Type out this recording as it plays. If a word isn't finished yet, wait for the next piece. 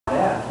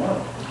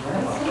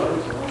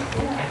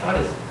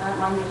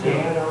Monday.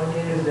 Dad owned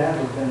it. His dad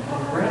was his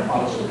grandfather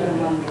It was should have been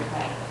been. Monday.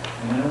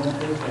 And then it went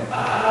to his dad.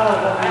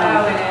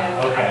 Oh, it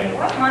is. Okay.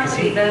 What month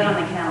did we vote on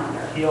the calendar?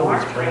 He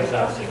always March? brings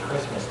up at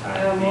Christmas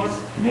time.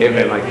 May have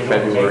been like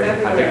February.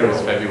 I think it was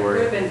Could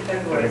February. have been But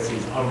February. it's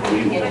these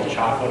unbelievable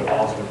chocolate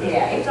balls with the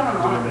Yeah, it's on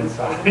cream the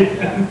inside. It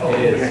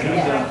is.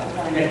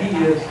 And he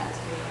is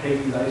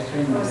Peggy's ice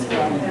cream.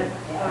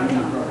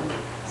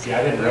 See,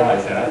 I didn't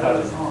realize that. I thought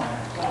it was,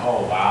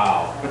 oh,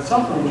 wow. But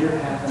something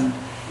weird happened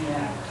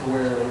to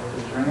where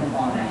his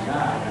grandpa and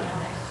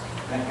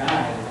that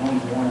guy is only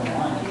born in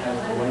one, he has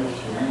the wife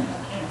Serena.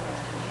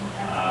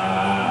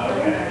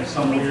 Okay. It's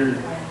some weird,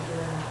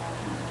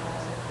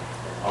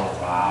 Oh,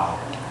 wow.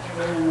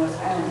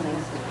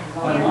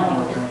 my mom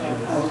was going to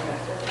this.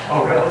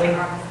 Oh, really?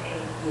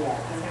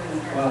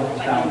 Well,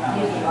 it's downtown.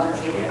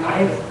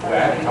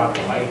 I've talked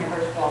to Mike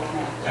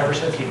ever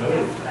since he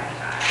moved.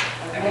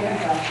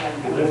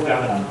 He lived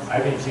down in, I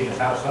haven't even seen his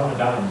house, somewhere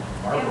down in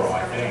Marlboro, I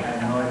I think.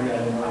 had no idea, I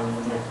didn't know he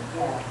was there.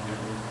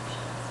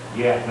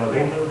 Yeah, no,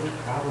 they moved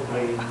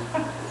probably,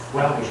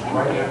 well, it was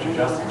right after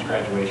Justin's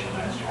graduation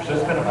last year, so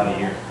it's been about a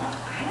year.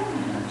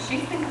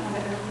 She's been on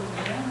it ever since.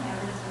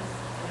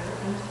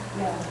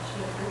 Yeah, she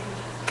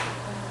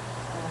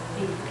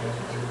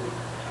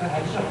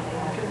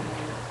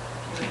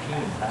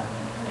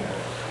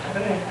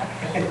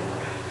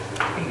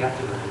He got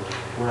to,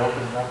 we're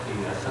opening up the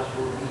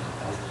subway.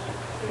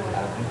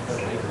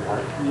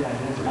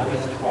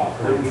 August 12th,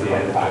 we only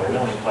play, we're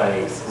only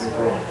playing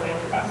for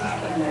about an hour,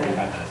 45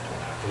 minutes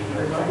to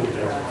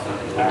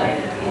an hour.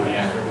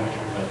 Yeah,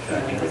 but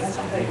I think it's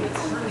something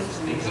that's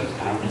speaks of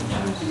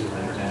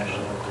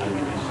international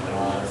competition.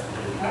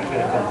 I got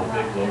a couple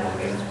big local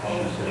games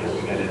posted, so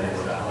we got in as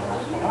the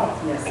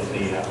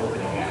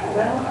opening act.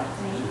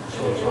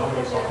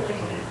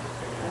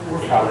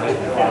 We're probably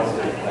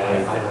play.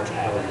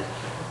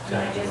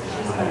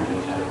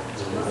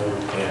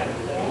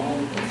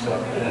 So,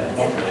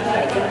 don't forget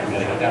that, we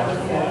gotta go down to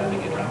the water, to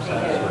get drum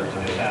sets, to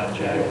get sound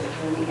checks,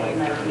 like,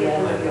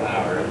 an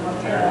hour.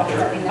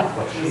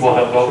 We'll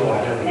have both of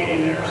them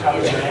in there.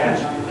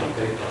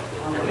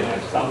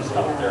 Some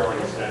stuff there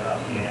already set up.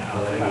 Yeah. Oh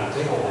my gosh,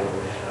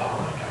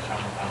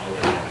 I'm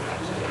looking at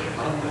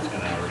it, it's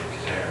gonna already be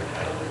there.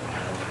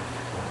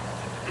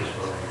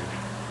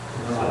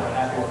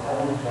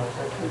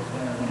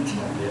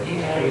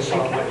 Yeah, you saw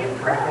what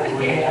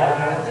we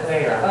had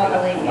there. A lot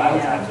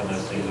of times on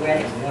those things,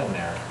 there's one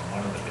there from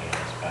one of the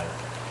bands, but,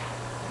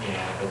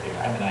 yeah, but they,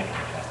 I mean, I can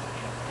adjust it.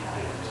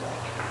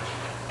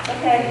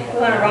 Okay, we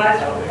want to rise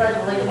for the pledge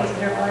of allegiance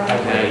to everyone.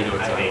 Yeah, you know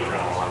it's I made on.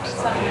 drums.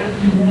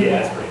 Something. Yeah,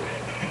 it's pretty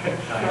big.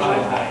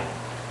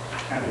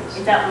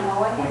 Is that one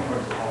hallway?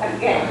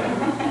 Okay.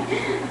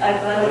 I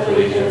pledge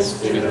Allegiance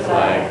to the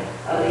flag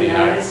of the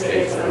United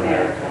States of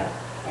America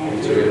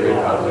and to the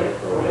republic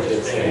for which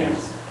it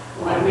stands,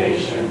 one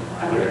nation,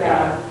 under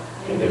God,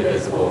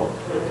 indivisible,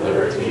 with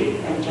liberty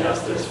and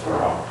justice for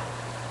all.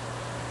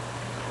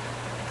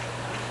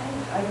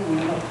 I didn't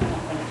know.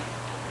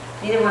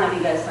 Neither one of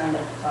you guys signed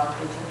up to talk,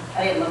 did you? I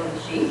didn't look at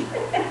the sheet.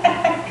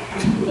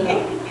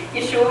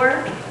 You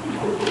sure? Do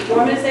you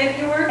want me to say a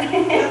few words?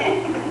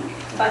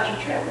 About your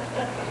trip?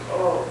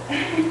 Oh. I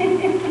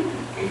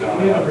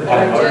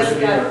just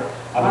got-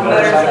 On the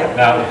motorcycle?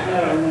 No.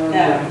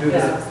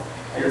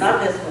 No, not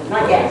this one,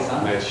 not yet.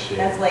 Nice shape.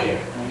 That's later.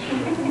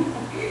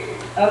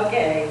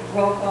 Okay,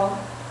 roll call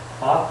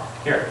Pop?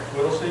 Here.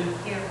 Whittlesey?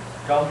 Here.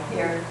 Gump?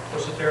 here.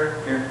 Worcester?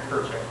 Here.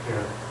 Percheck?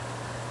 Here.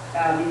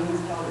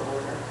 Meeting's called to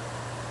order.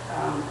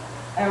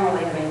 I don't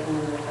really have anything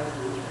in the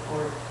president's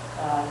report.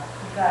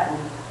 We've gotten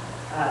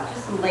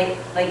just some late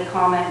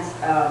comments,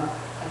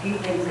 a few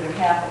things that have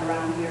happened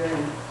around here,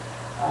 and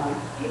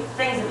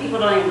things that people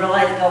don't even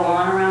realize go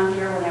on around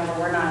here whenever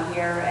we're not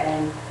here.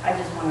 And I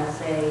just want to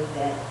say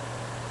that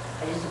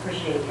I just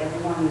appreciate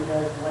everyone who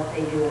does what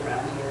they do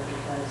around here,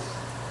 because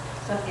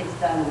stuff gets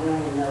done and we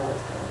don't even know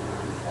what's going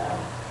on. So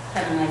it's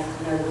kind of nice to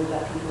know that we've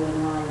got people in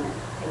line that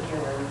take care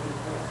of everything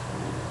for us.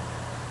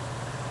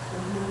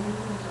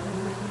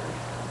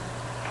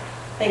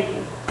 Thank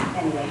you.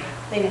 Anyway,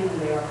 they know who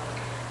they are.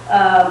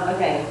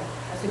 Okay,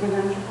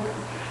 superintendent's report?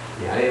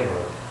 Yeah, I have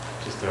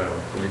just a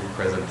brief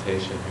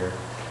presentation here.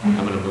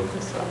 I'm going to move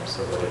this up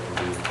so that it can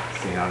be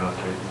seen. I don't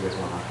know if you guys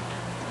want to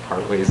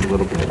part ways a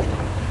little bit.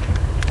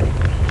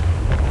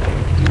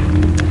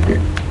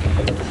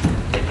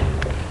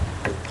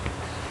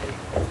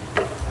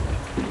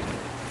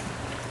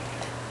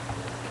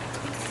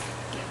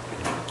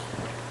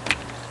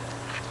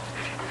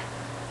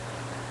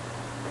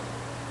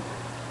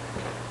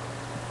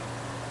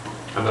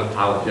 I'm going to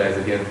apologize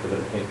again for the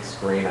pink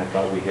screen. I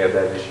thought we had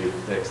that issue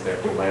fixed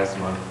after last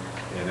month,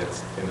 and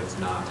it's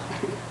not.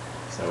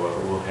 So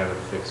we'll have it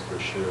fixed for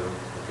sure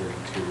within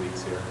 2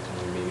 weeks here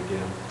when we meet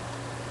again.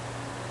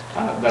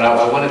 But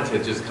I wanted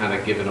to just kind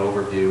of give an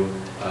overview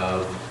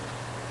of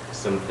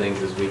some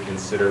things as we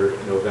consider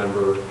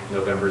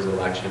November's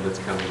election that's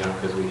coming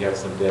up, because we have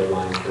some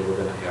deadlines that we're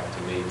going to have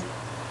to meet.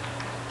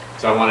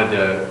 So I wanted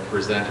to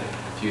present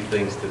a few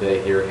things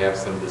today here, have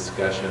some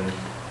discussion.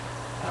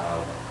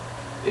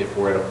 If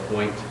we're at a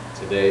point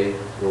today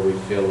where we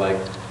feel like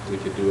we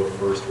could do a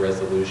first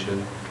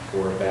resolution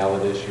for a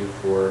ballot issue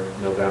for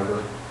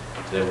November,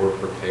 then we're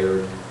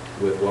prepared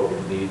with what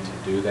we need to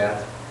do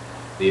that.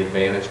 The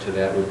advantage to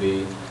that would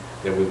be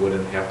that we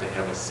wouldn't have to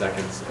have a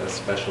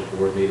special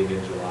board meeting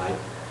in July.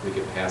 We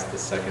could pass the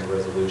second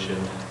resolution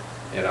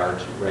at our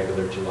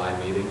regular July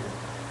meeting.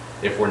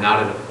 If we're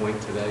not at a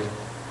point today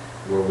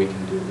where we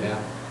can do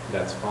that,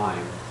 that's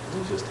fine.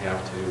 We'll just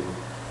have to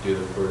do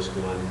the first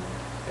one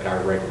at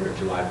our regular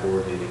July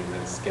board meeting and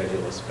then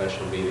schedule a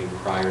special meeting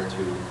prior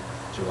to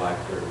July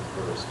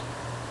 31st.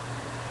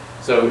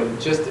 So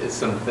just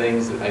some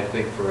things that I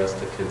think for us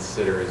to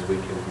consider as we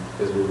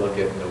look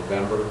at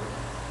November.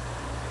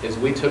 As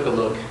we took a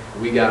look,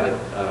 we got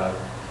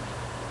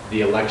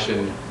the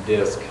election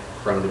disc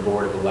from the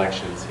Board of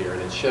Elections here,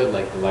 and it showed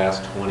like the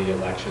last 20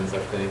 elections, I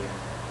think.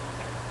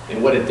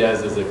 And what it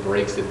does is it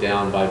breaks it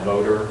down by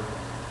voter,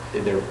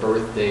 their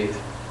birth date,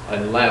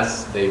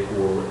 unless they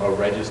were a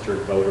registered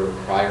voter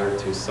prior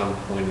to some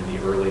point in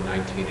the early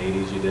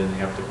 1980s. You didn't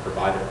have to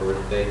provide a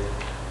birth date.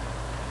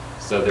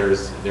 So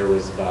there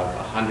was about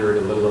 100,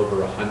 a little over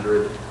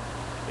 100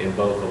 in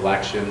both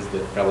elections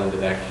that fell into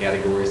that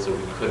category, so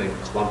we couldn't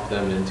clump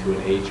them into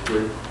an age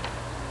group.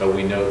 But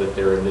we know that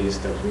they're at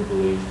least, we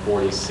believe,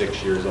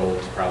 46 years old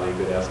is probably a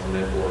good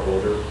estimate, or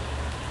older.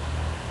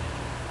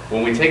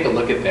 When we take a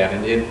look at that,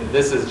 and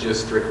this is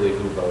just strictly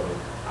who voted.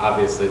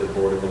 Obviously, the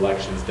Board of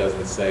Elections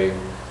doesn't say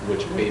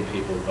which way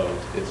people vote.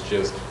 It's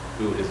just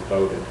who has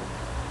voted.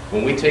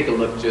 When we take a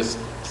look just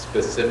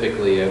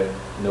specifically at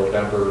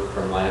November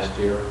from last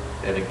year,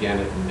 and again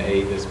in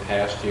May this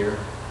past year,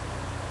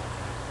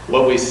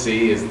 what we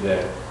see is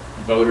that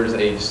voters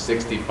aged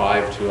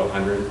 65 to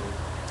 100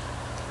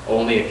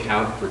 only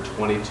account for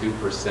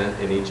 22%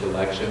 in each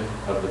election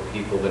of the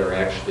people that are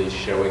actually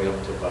showing up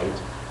to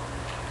vote.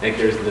 I think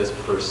there's this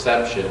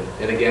perception,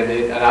 and again,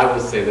 and I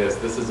will say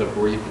this is a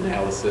brief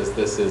analysis.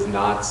 This is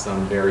not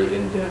some very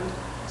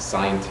in-depth,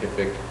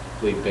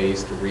 scientifically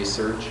based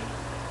research,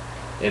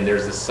 and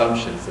there's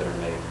assumptions that are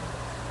made.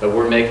 But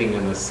we're making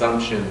an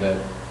assumption that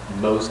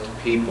most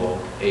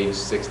people aged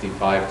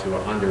 65 to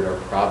 100 are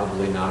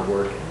probably not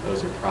working.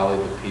 Those are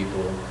probably the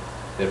people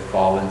that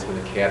fall into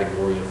the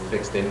category of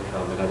fixed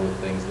income and other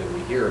things that we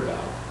hear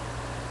about.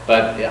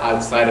 But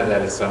outside of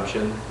that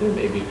assumption, there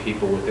may be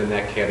people within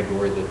that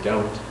category that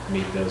don't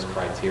meet those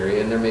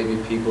criteria, and there may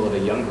be people at a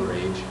younger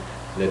age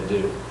that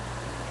do.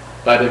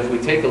 But if we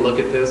take a look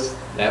at this,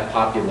 that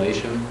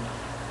population,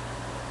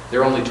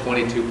 there are only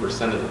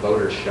 22% of the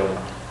voters showing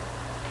up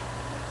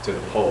to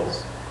the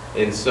polls.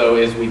 And so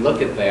as we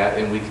look at that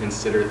and we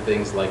consider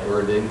things like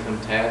earned income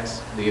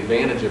tax, the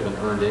advantage of an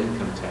earned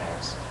income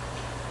tax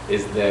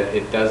is that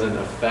it doesn't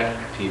affect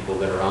people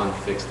that are on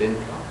fixed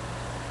income.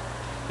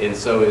 And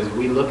so as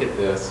we look at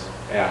this,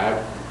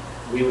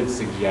 we would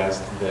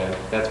suggest that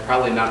that's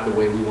probably not the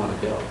way we want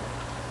to go,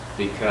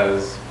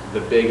 because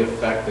the big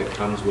effect that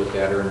comes with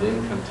that earned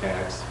income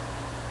tax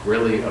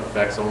really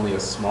affects only a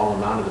small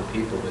amount of the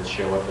people that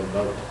show up and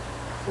vote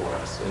for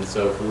us. And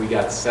so if we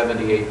got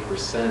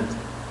 78%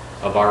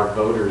 of our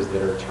voters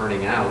that are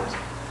turning out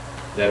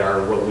that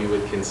are what we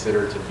would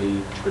consider to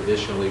be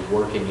traditionally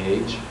working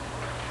age,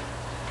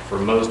 for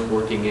most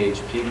working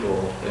age people,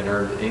 an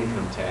earned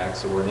income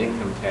tax or an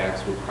income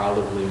tax would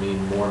probably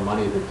mean more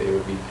money that they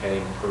would be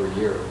paying per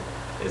year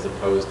as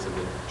opposed to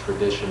the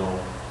traditional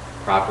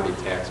property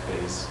tax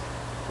base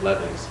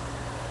levies.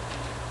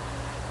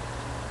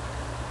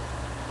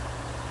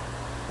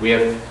 We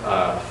have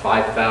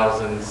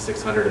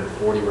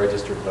 5,640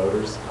 registered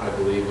voters, I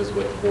believe is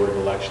what the Board of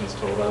Elections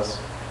told us.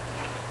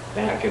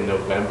 Back in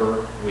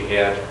November, we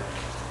had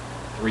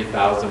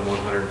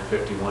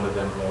 3,151 of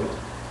them vote.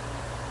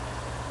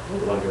 A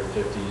little under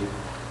 50,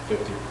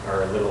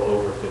 or a little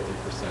over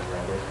 50%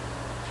 rather.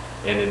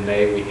 And in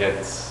May, we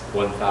had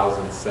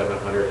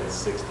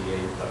 1,768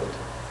 vote.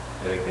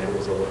 I think that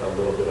was a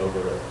little bit over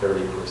a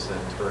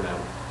 30% turnout.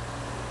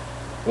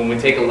 When we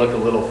take a look a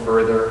little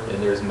further,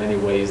 and there's many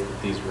ways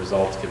that these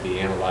results could be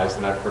analyzed,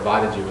 and I've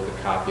provided you with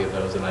a copy of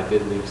those, and I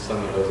did leave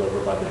some of those over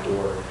by the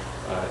door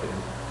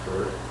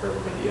for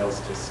everybody else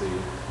to see.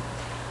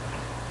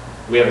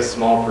 We have a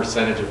small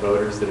percentage of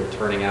voters that are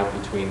turning out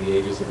between the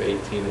ages of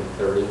 18 and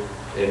 30.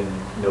 In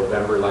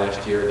November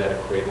last year, that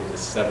equated to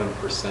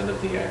 7%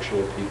 of the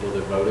actual people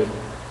that voted.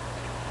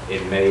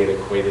 In May, it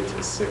equated to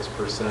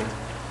 6%.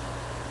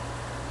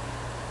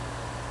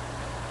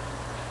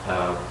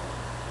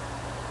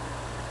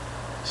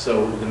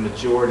 So the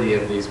majority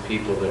of these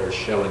people that are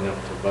showing up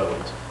to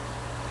vote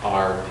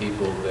are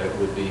people that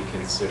would be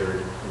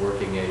considered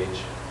working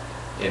age,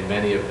 and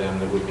many of them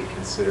that would be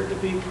considered to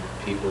be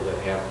people that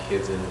have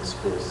kids in the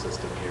school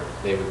system here.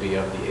 They would be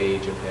of the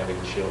age of having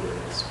children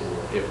in school,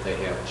 if they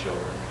have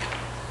children.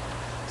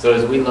 So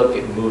as we look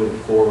at moving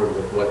forward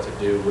with what to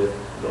do with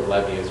the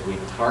levy, as we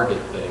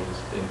target things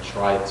and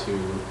try to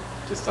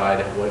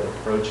decide what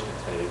approach to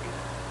take,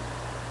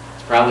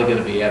 it's probably going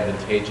to be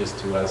advantageous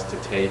to us to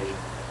take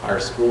our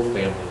school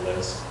family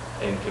lists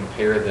and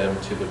compare them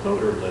to the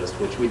voter list,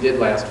 which we did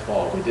last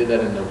fall. We did that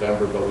in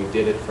November, but we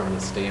did it from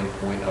the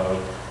standpoint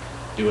of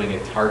doing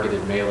a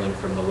targeted mailing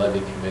from the levy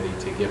committee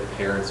to get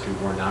parents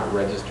who were not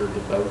registered to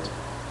vote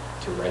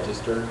to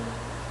register.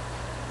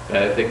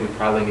 But I think we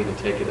probably need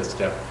to take it a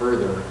step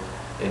further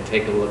and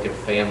take a look at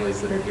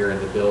families that are here in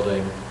the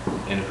building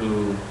and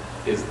who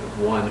is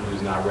one,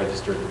 who's not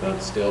registered to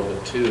vote still,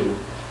 but two,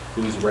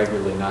 who's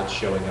regularly not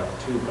showing up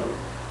to vote,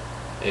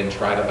 and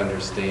try to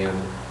understand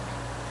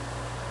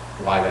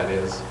why that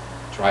is.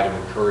 Try to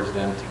encourage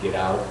them to get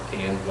out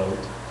and vote.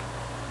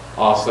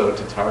 Also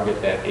to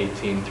target that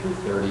 18 through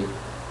 30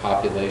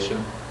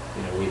 population.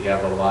 You know, we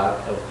have a lot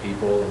of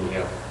people, we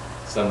have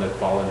some that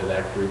fall into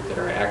that group that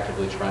are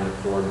actively trying to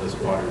form this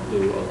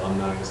Waterloo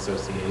Alumni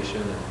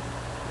Association. And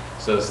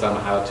so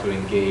somehow to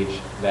engage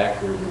that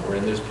group more.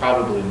 And there's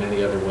probably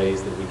many other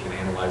ways that we can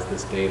analyze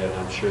this data, and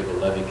I'm sure the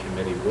levy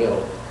committee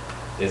will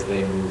as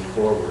they move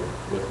forward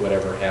with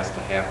whatever has to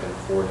happen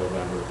for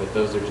November. But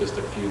those are just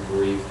a few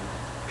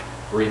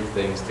brief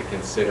things to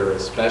consider,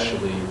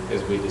 especially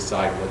as we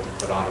decide what to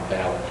put on a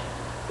ballot.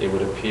 It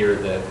would appear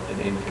that an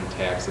income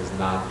tax is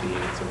not the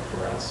answer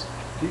for us.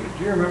 Do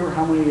you remember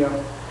how many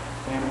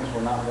families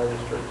were not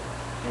registered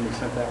when we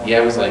sent that one?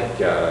 Yeah, it was like,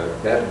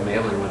 that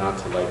mailing went out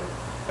to like,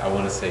 I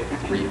want to say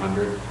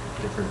 300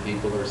 different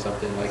people or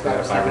something like that,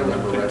 if I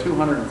remember right.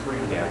 200 and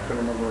 300, Yeah. I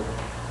couldn't remember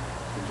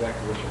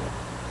exactly which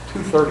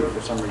one. 230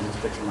 for some reason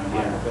sticks in my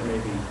mind, Yeah. but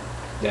maybe.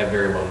 That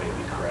very well may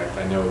be correct.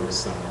 I know it was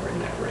somewhere in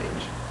that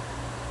range.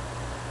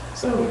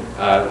 So,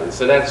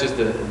 so that's just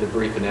the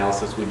brief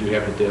analysis. We do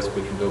have the disc.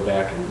 We can go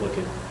back and look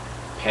at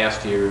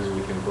past years.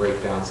 We can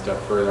break down stuff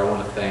further. I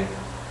want to thank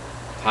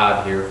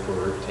Todd here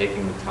for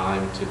taking the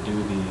time to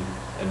do the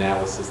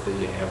analysis that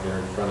you have there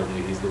in front of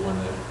you. He's the one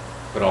that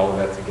put all of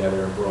that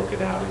together and broke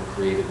it out and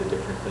created the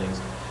different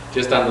things.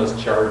 Just on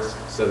those charts,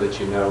 so that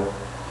you know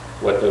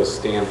what those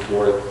stand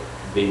for,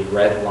 the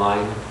red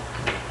line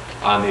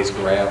on these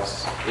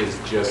graphs is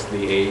just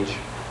the age.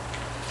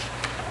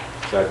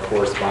 So that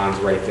corresponds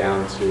right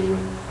down to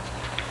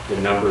the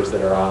numbers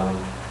that are on,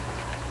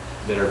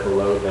 that are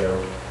below there.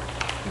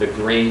 The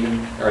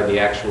green are the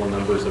actual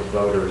numbers of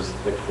voters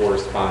that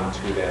correspond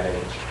to that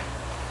age.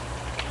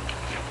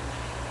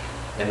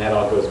 And that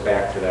all goes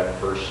back to that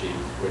first sheet,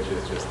 which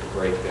is just the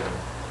breakdown.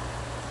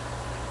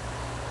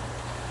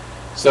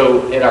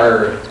 So at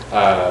our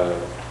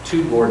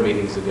 2 board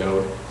meetings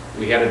ago,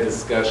 we had a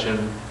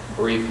discussion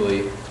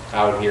briefly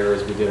out here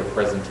as we did a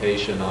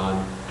presentation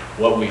on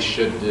what we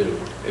should do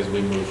as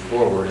we move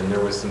forward. And there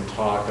was some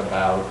talk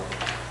about,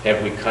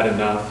 have we cut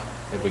enough?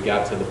 Have we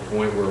got to the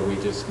point where we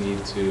just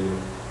need to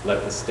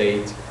let the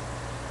state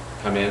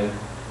come in,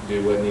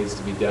 do what needs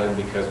to be done,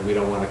 because we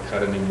don't want to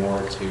cut any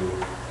more to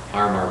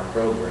harm our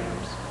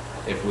programs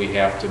if we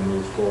have to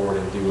move forward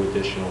and do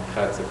additional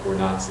cuts if we're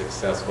not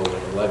successful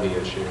with the levy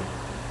issue.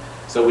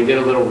 So we did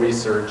a little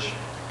research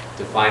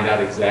to find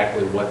out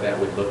exactly what that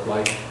would look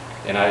like.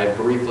 And I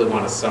briefly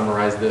want to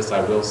summarize this.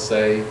 I will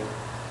say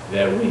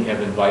that we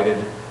have invited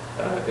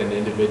an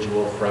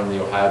individual from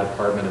the Ohio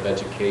Department of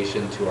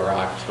Education to our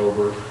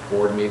October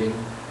board meeting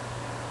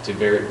to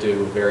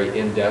do a very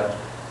in-depth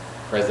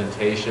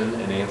presentation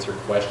and answer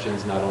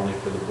questions, not only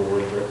for the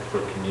board, but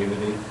for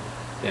community,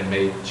 and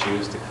may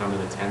choose to come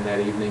and attend that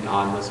evening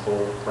on this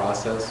whole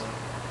process.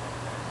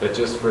 But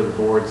just for the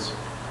board's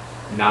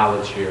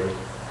knowledge here,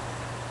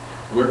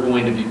 we're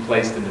going to be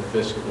placed into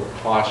fiscal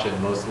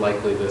caution most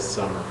likely this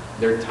summer.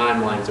 Their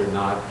timelines are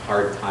not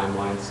hard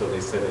timelines, so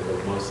they said it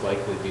will most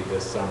likely be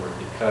this summer,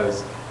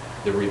 because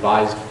the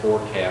revised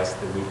forecast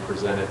that we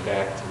presented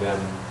back to them,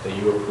 that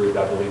you approved,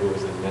 I believe it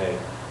was in May,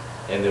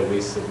 and that we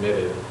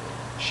submitted,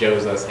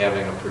 shows us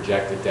having a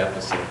projected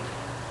deficit,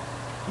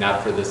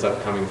 not for this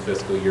upcoming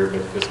fiscal year,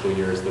 but fiscal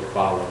years that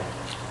follow.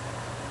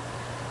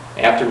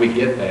 After we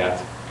get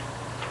that,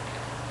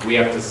 we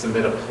have to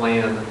submit a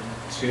plan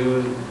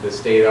to the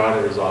state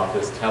auditor's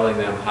office telling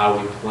them how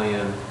we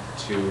plan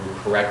to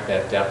correct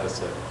that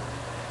deficit.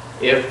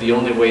 If the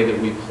only way that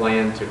we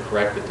plan to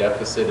correct the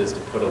deficit is to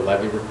put a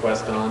levy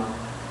request on,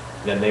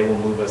 then they will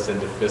move us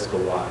into fiscal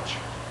watch.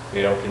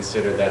 They don't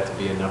consider that to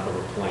be enough of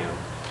a plan.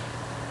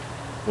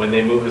 When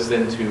they move us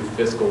into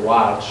fiscal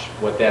watch,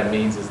 what that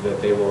means is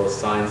that they will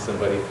assign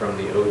somebody from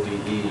the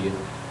ODE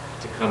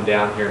to come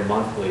down here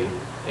monthly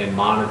and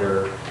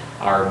monitor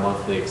our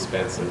monthly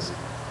expenses.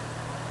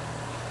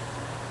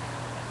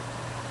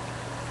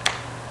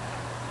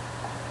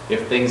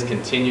 If things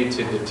continue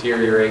to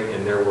deteriorate,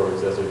 in their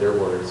words, those are their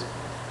words,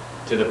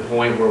 to the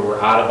point where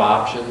we're out of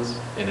options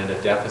and in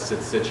a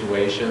deficit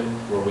situation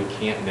where we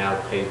can't now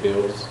pay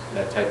bills,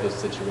 that type of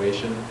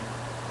situation,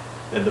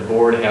 then the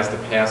board has to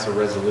pass a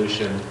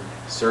resolution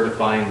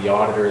certifying the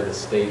auditor of the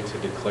state to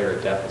declare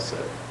a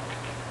deficit.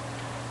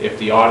 If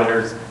the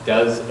auditor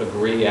does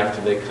agree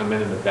after they come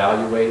in and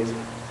evaluate,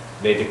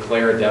 they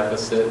declare a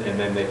deficit and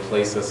then they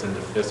place us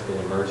into fiscal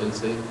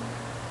emergency.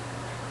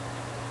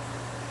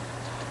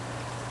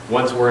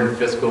 Once we're in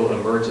fiscal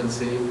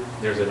emergency,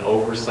 there's an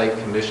oversight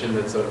commission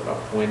that's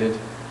appointed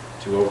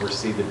to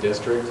oversee the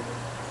district.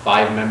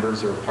 5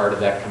 members are part of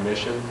that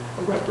commission,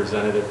 a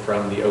representative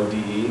from the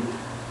ODE,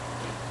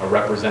 a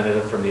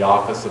representative from the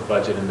Office of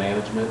Budget and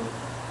Management,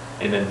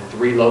 And then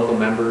 3 local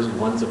members,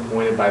 one's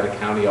appointed by the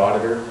county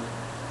auditor,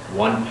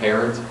 1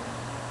 parent,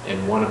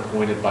 and 1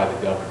 appointed by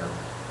the governor.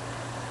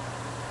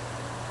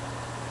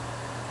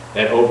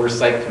 That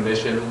oversight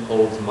commission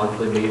holds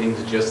monthly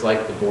meetings just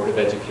like the Board of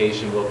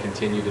Education will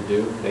continue to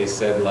do. They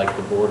said like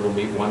the board will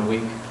meet one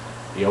week,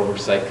 the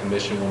oversight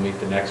commission will meet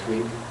the next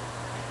week.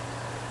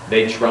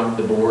 They trump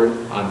the board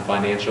on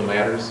financial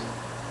matters.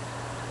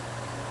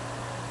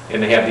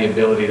 And they have the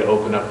ability to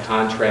open up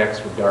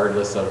contracts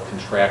regardless of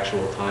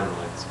contractual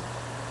timelines.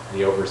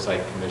 The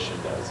Oversight Commission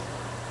does.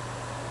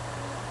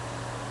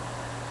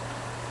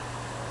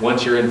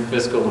 Once you're in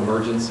fiscal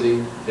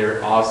emergency,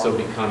 there also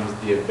becomes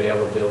the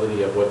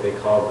availability of what they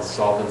call the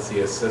Solvency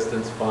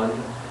Assistance Fund,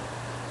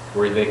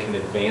 where they can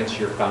advance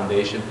your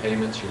foundation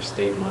payments, your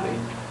state money.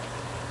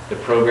 The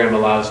program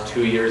allows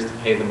 2 years to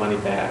pay the money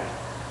back.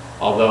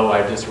 Although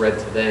I just read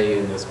today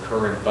in this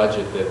current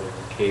budget that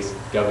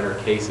Governor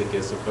Kasich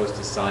is supposed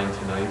to sign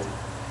tonight,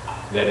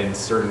 that in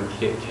certain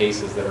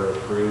cases that are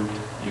approved,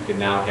 you can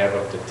now have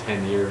up to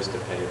 10 years to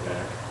pay it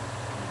back.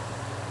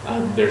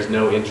 There's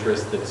no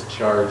interest that's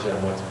charged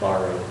on what's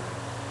borrowed.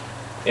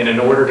 And in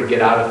order to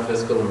get out of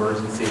fiscal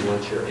emergency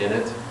once you're in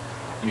it,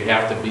 you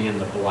have to be in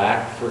the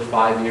black for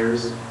 5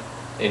 years,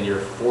 and your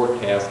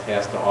forecast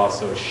has to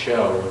also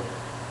show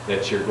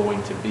that you're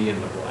going to be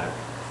in the black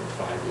for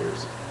 5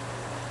 years.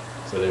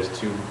 So there's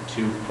two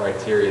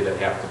criteria that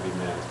have to be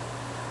met.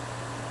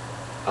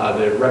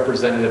 The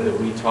representative that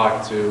we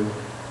talked to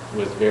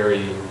was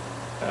very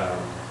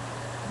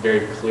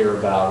clear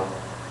about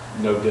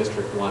no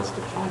district wants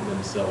to find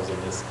themselves in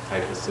this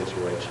type of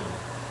situation.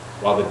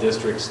 While the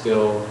district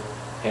still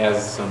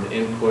has some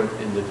input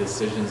in the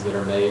decisions that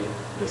are made,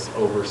 this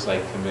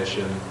oversight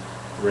commission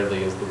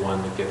really is the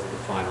one that gets the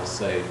final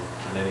say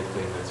on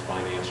anything that's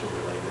financial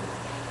related.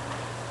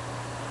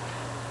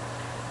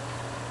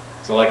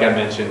 So like I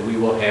mentioned, we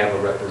will have a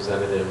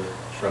representative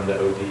from the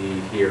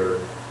ODE here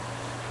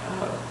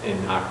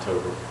in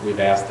October. We've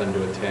asked them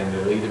to attend.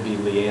 It'll either be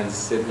Leanne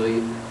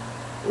Sidley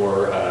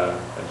or a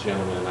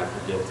gentleman, I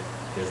forget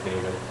his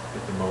name at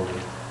the moment,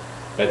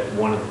 but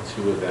one of the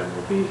 2 of them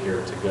will be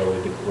here to go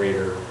into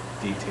greater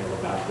detail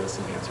about this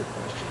and answer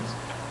questions.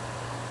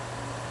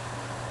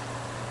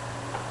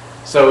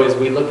 So as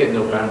we look at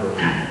November,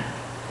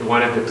 we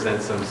wanted to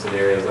present some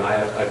scenarios, and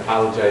I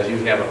apologize, you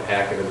have a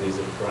packet of these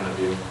in front of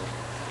you.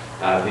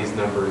 These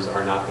numbers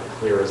are not the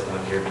clearest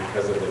on here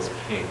because of this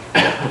pink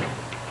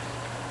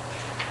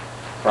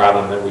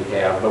problem that we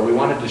have, but we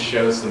wanted to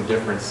show some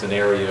different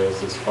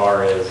scenarios as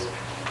far as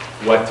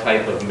what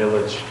type of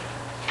millage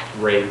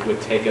rate would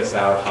take us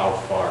out how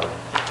far.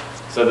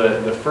 So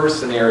the first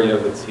scenario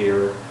that's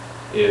here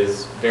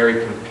is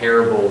very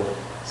comparable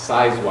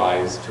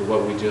size-wise to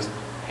what we just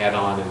had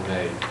on in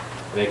May.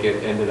 I think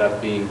it ended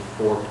up being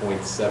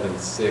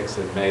 4.76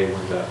 in May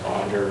when the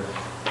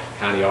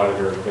county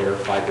auditor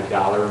verified the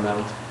dollar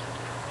amount.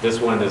 This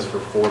one is for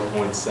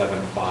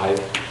 4.75,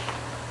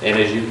 and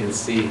as you can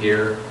see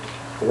here,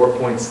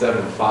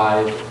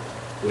 4.75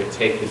 would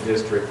take the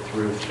district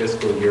through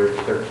fiscal year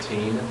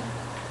 13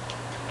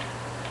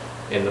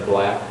 in the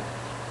black.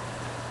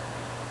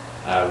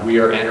 We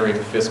are entering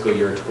fiscal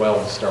year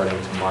 12 starting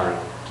tomorrow,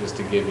 just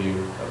to give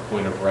you a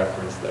point of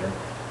reference there.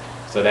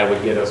 So that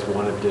would get us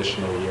 1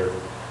 additional year.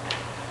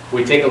 If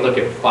we take a look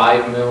at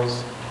 5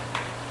 mills,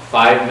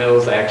 5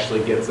 mills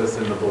actually gets us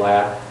in the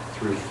black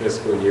through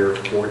fiscal year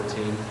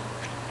 14.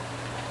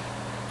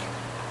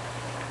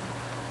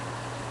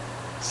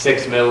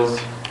 6 mills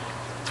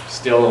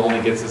still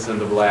only gets us in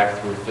the black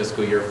through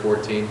fiscal year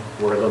 14.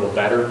 We're a little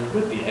better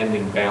with the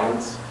ending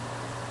balance,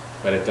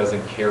 but it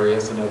doesn't carry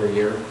us another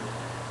year.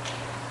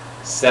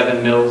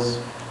 7 mills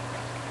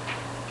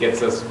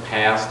gets us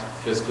past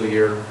fiscal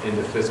year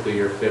into fiscal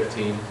year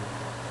 15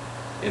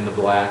 in the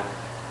black.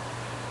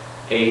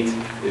 8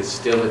 is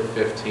still at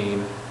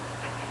 15,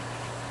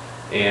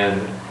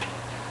 and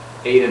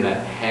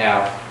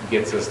 8.5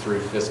 gets us through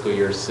fiscal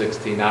year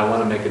 16. Now I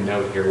want to make a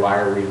note here. Why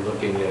are we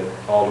looking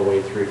at all the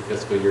way through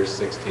fiscal year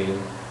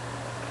 16?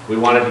 We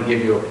wanted to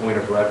give you a point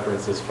of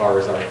reference as far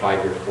as our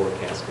 5-year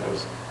forecast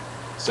goes.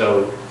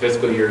 So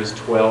fiscal years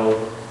 12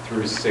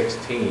 through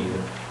 16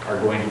 are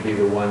going to be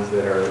the ones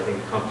that are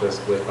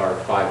encompassed with our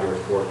 5-year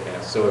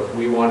forecast. So if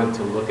we wanted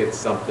to look at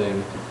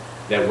something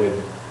that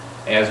would,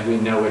 as we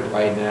know it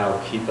right now,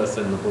 keep us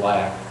in the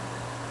black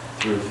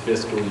through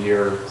fiscal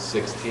year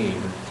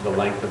 16, the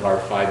length of our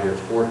 5-year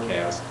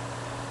forecast,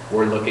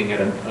 we're looking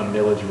at a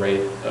millage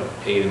rate of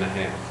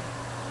 8.5.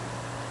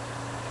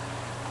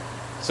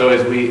 So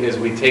as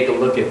we take a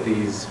look at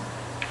these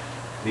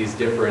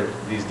different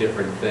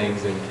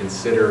things and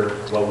consider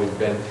what we've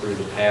been through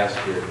the past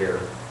year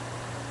here,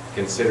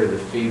 consider the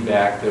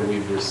feedback that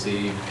we've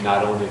received,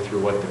 not only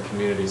through what the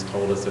community's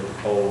told us at the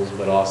polls,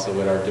 but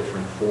also at our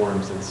different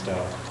forums and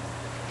stuff.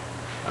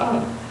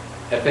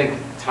 I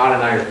think Todd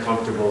and I are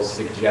comfortable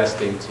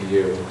suggesting to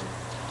you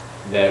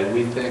that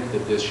we think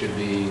that this should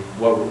be,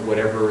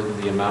 whatever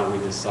the amount we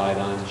decide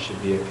on,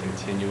 should be a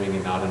continuing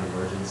and not an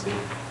emergency.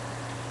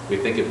 We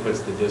think it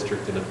puts the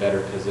district in a better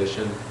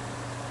position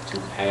to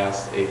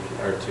pass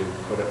or to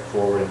put it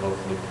forward and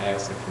hopefully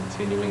pass a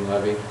continuing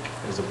levy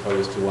as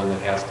opposed to one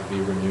that has to be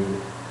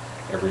renewed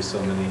every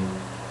so many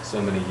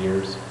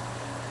years.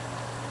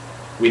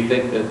 We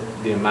think that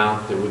the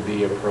amount that would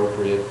be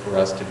appropriate for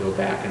us to go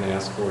back and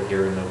ask for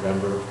here in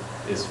November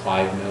is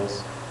 5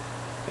 mils.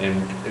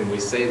 And we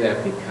say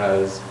that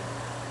because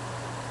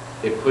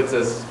it puts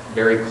us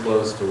very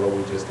close to what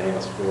we just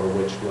asked for,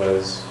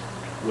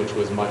 which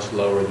was much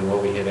lower than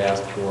what we had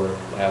asked for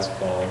last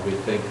fall. We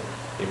think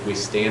if we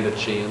stand a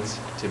chance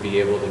to be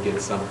able to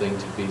get something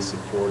to be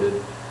supported,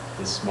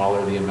 the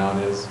smaller the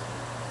amount is,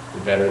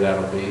 the better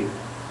that'll be.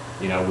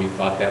 You know, we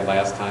thought that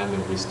last time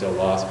and we still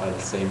lost by the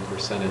same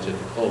percentage at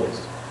the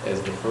polls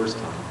as the first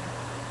time.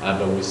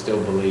 But we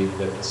still believe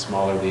that the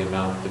smaller the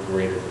amount, the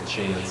greater the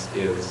chance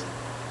is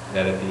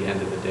that at the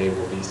end of the day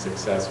we'll be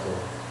successful.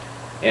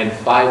 And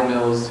 5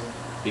 mils,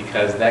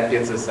 because that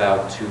gets us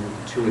out to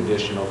 2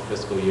 additional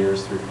fiscal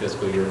years through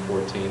fiscal year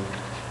 14.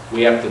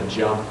 We have to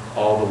jump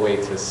all the way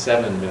to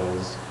 7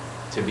 mils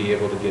to be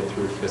able to get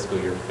through fiscal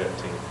year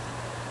 15.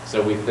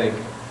 So we think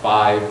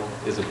 5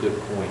 is a good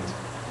point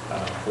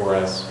for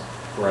us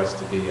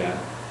to be at.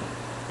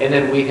 And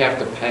then we have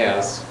to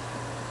pass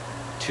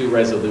 2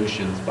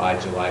 resolutions by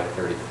July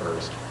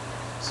 31st.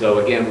 So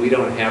again, we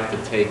don't have to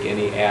take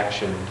any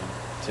action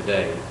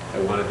today. I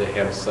wanted to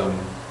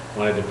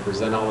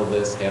present all of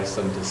this, have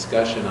some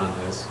discussion on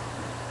this.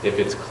 If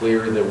it's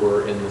clear that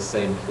we're in the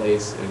same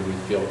place and we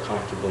feel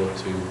comfortable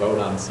to vote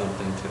on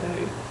something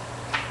today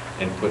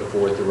and put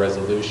forth the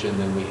resolution,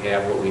 then we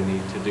have what we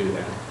need to do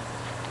that.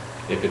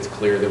 If it's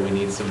clear that we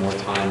need some more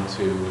time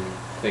to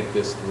think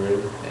this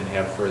through and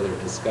have further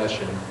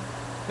discussion,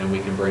 then we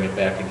can bring it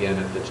back again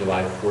at the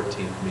July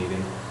 14th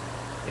meeting,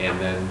 and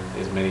then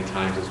as many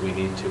times as we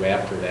need to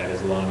after that,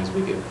 as long as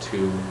we get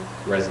 2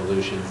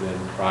 resolutions in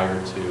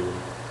prior to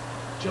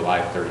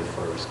July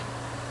 31st.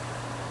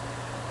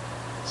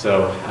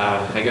 So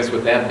I guess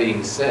with that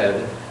being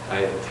said,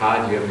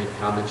 Todd, do you have any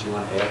comments you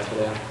want to add to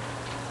that?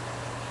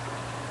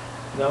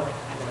 No, I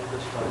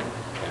just want to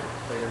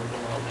say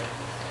everything out there.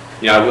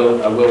 Yeah, I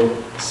will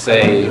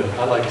say.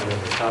 I'd like to make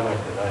a comment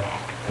that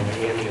and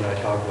Andy and I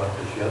talked about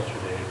this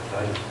yesterday, because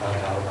I just found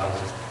out about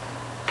it.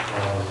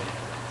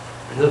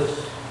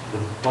 The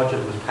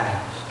budget was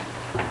passed,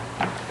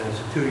 and it's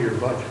a 2-year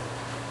budget.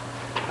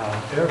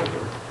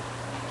 However,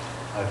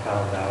 I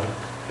found out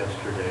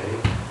yesterday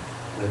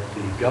that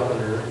the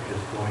governor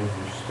is going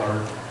to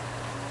start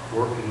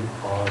working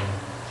on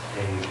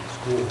a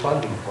school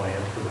funding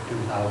plan for the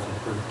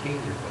 2013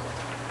 year budget.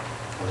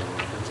 In other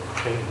words, it's a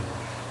change.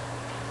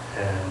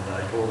 And I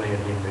told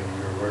Andy, maybe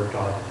you're aware,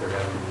 Todd, that they're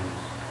having these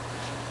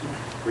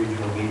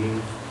regional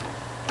meetings,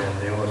 and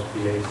the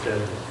OSBA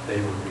said that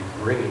they would be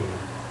bringing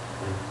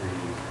the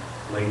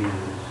lady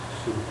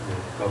who's the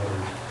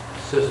governor's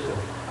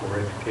assistant for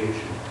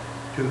education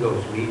to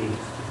those meetings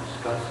to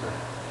discuss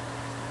that.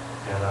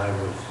 And I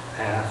was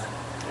asked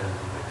and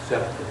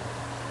accepted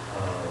a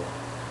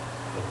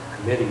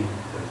committee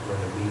that's going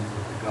to meet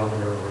with the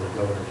governor or the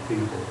governor's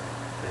people,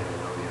 they don't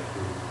know yet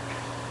who,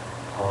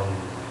 on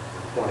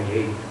the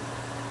 28th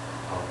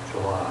of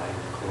July in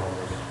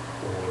Columbus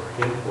for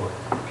input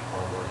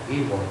on what he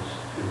wants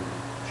to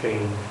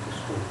change the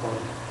school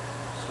funding.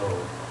 So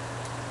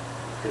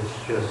it's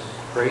just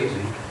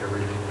crazy.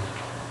 Everything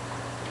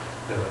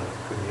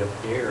could be up in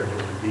the air, and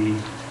it would be,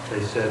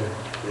 they said,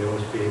 the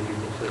OSBA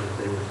people said that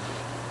they would,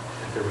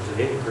 if there was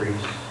an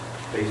increase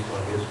based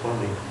on his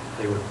funding,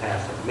 they would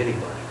pass a mini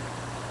budget,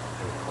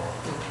 they would call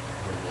it.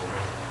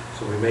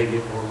 So we may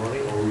get more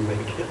money or we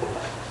may get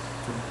less.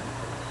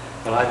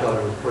 But I thought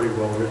it was pretty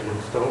well written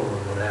in stone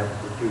what would happen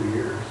for 2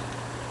 years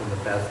when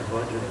they passed the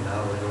budget, and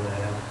now they're going to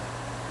have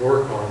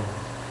work on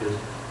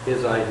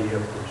his idea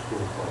for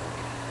school funding.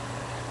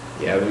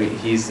 Yeah,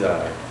 he's,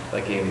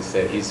 like Andy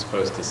said, he's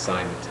supposed to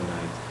sign it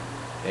tonight.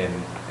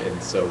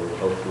 And so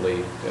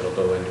hopefully it'll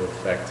go into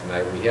effect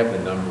tonight. We have the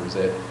numbers.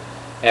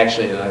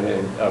 Actually, and I'm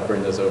going to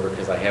bring those over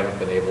because I haven't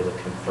been able to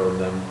confirm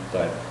them,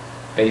 but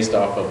based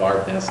off of our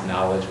best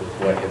knowledge with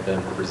what had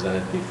been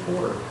presented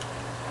before,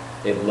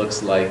 it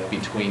looks like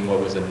between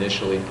what was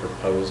initially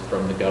proposed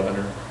from the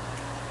governor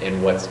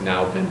and what's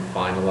now been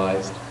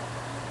finalized,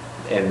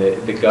 and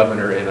the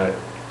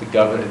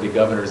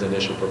governor's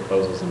initial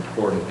proposal is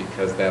important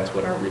because that's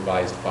what our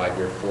revised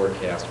 5-year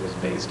forecast was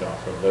based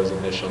off of, those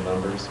initial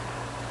numbers.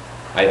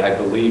 I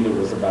believe it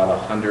was about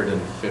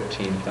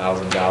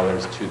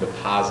 $115,000 to the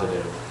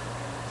positive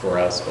for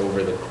us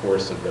over the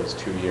course of those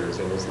 2 years.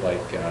 It was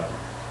like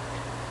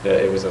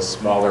it was a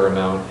smaller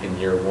amount in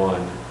year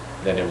 1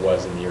 than it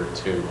was in year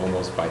 2,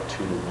 almost by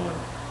 2 to 1.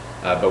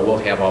 But we'll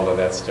have all of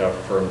that stuff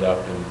firmed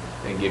up and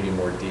give you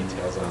more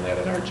details on that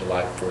at our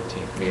July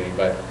 14th meeting.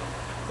 But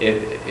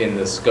in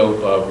the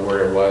scope of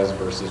where it was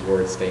versus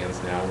where it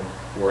stands now,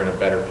 we're in a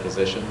better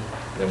position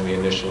than we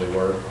initially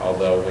were.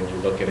 Although when you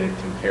look at it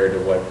compared to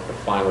what the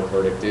final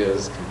verdict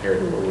is, compared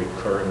to where we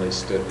currently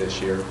stood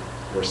this year,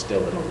 we're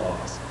still at a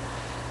loss.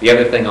 The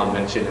other thing I'll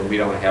mention, and we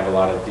don't have a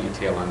lot of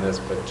detail on this,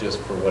 but just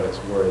for what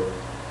it's worth,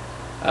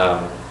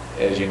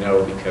 as you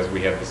know, because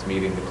we have this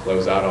meeting to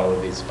close out all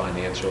of these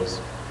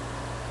financials,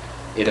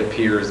 it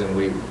appears, and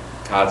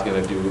Todd's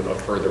going to do a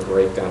further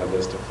breakdown of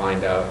this to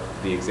find out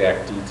the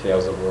exact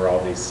details of where all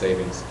these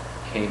savings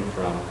came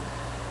from.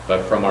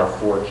 But from our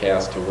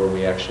forecast to where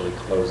we actually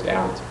closed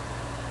out,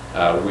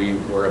 we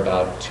were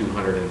about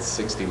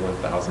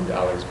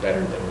 $261,000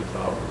 better than we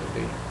thought we would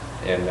be.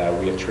 And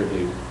we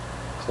attribute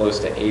close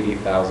to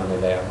 $80,000 of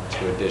that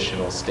to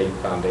additional state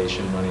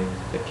foundation money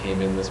that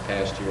came in this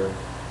past year,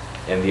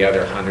 and the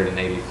other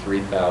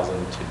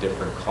 $183,000 to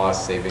different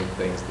cost-saving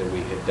things that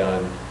we had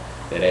done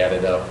that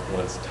added up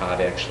once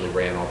Todd actually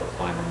ran all the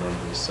final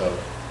numbers.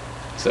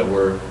 So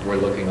we're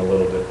looking a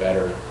little bit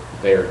better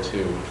there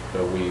too,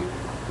 but we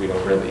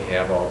don't really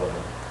have all the,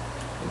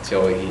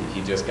 until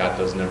he just got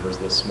those numbers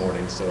this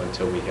morning, so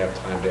until we have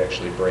time to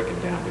actually break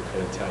it down, we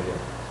couldn't tell you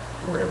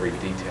where every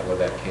detail of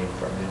that came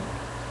from.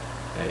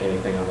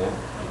 Anything on that?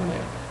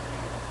 Yeah.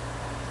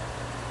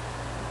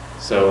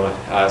 So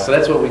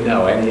that's what we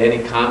know.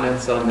 Any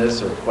comments on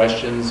this, or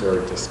questions,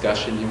 or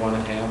discussion you want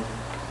to have?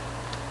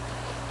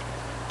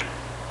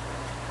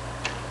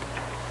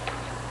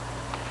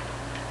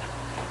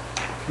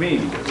 To me,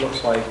 it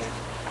looks like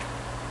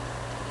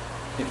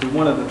if we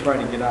wanted to try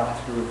to get out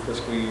through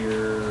fiscal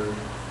year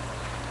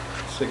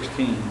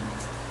 16,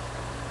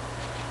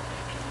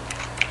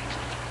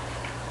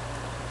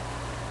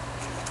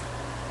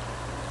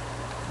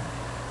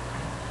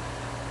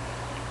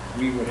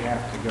 we would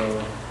have to go,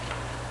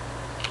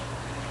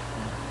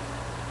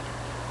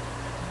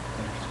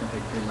 it's going to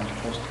take pretty much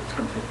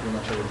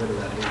every bit of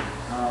that lead.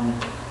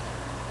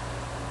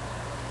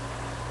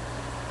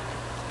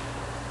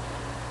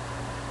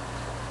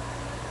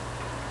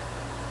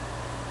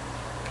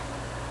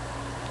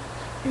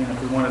 And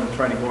if we wanted to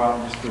try to go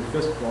out just through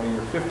fiscal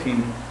year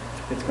 15,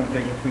 it's going to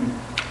take between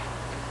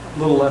a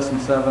little less than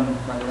 7,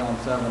 right around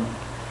 7.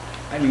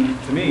 I mean,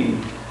 to me,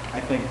 I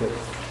think that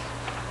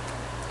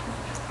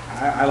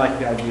I like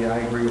the idea. I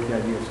agree with the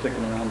idea of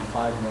sticking around the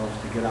 5 mils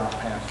to get out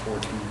past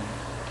 14.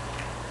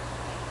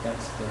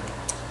 That's the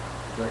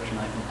direction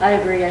I think. I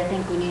agree. I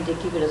think we need to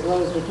keep it as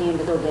low as we can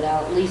to go get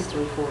out at least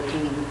through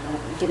 14.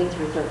 Getting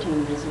through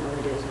 13 doesn't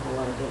really do us a whole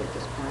lot of good at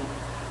this point.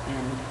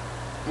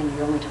 And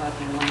you're only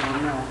talking 1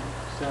 more mil.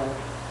 So,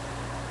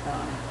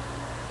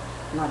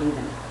 not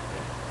even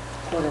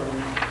quarter of a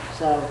mil.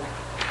 So,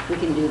 we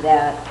can do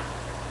that.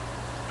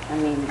 I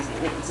mean,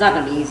 it's not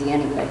going to be easy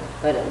anyway,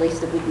 but at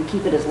least if we can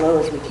keep it as low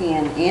as we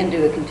can and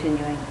do a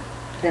continuing,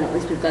 then at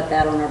least we've got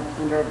that under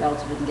our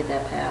belts, we can get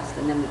that passed,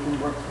 and then we can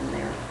work from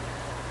there.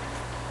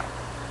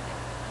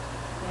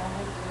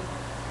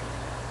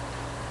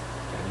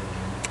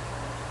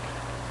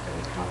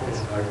 Any comments?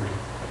 I agree.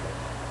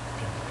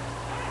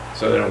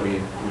 So then are we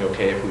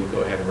okay if we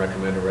go ahead and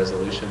recommend a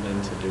resolution then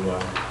to do a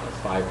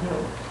 5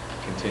 mil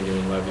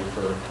continuing levy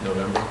for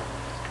November?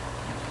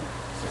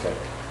 Okay.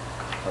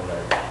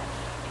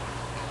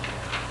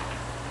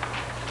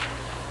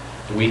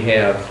 We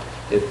have,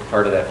 it's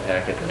part of that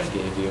packet that I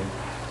gave you.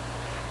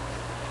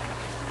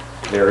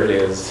 There it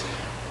is,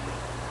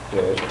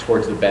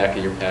 towards the back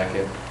of your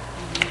packet.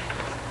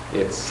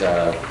 It's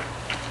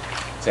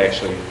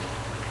actually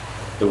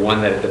the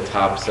one that at the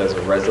top says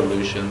a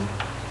resolution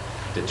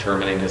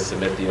determining to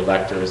submit the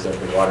electors of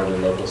the Waterloo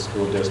Local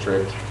School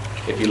District.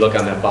 If you look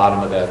on the bottom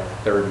of that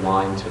third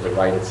line to the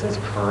right, it says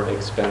current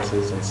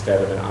expenses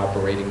instead of an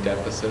operating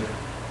deficit.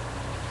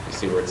 You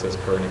see where it says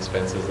current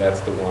expenses? That's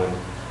the one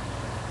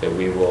that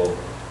we'll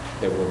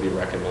be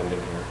recommending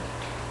here.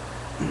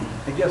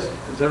 I guess,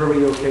 is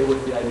everybody okay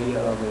with the idea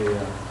of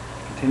a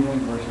continuing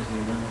versus the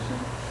emergency?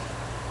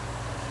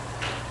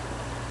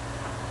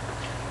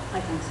 I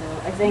think so.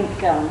 I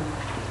think, I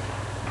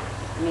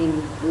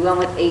mean, we went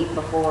with 8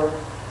 before,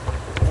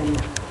 and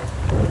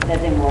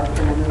that didn't work, and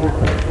then we went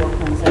with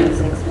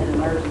 4.76 at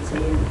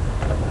emergency, and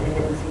it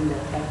didn't seem to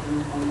affect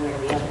them one way or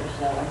the other.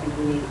 So I think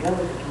we need to go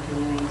with the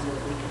continuing so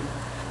that we can,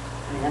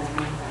 I mean, that's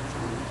my thoughts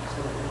on it,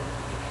 so that we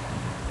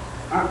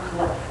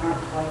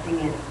aren't collecting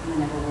it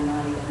whenever we're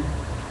not even,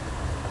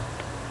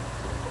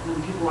 when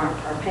people are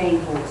paying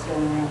for it still,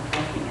 and we're not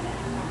collecting it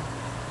anymore.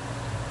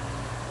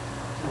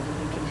 So if we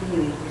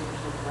continue, at least we're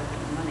still collecting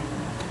the money,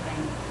 we're not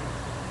paying for it.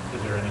 Is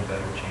there any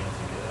better chance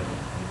to get,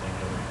 you think,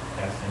 of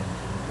passing?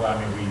 Well, I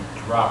mean, we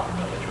dropped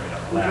the millage rate on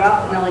the We last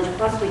dropped one. millage,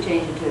 plus we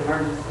changed it to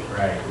emergency.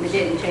 Right. We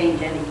didn't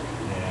change anything.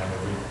 Yeah, but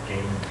we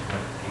gained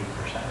what,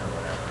 8% or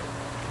whatever.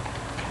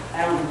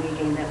 I don't think we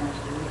gained that much,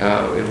 did we?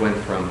 It went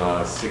from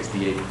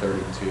 68.32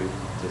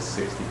 to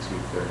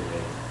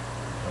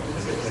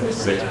 62.38.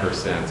 6%.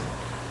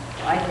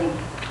 I think,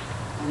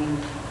 I mean,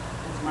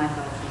 that's my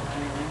thoughts on it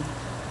anyway.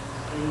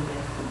 What do you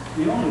guys think?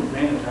 The only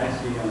advantage I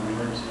see on the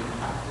emergency,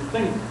 the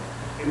thing,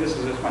 and this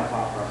is just my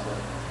thought process,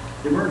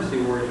 the emergency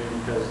worries me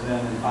because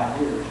then in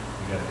 5 years,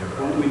 You gotta give it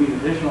when up. we need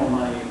additional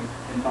money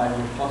in 5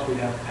 years, plus we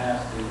have to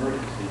pass the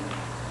emergency.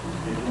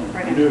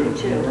 Right, We do it,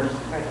 two. the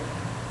emergency. Right.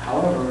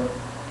 However,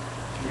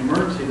 the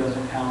emergency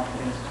doesn't count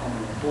against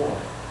 24.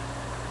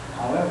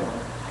 However,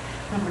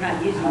 We're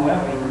not using it.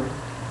 however,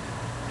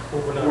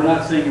 we're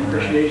not seeing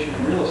appreciation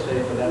in real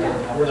estate, but that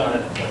doesn't help. We're not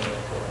at the point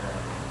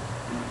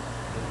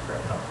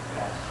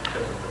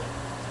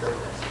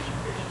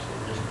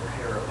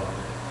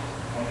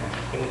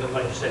And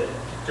like you said,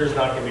 there's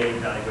not gonna be any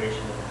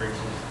valuation increases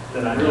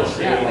that I Real don't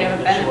see estate.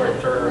 in the short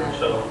term,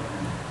 so.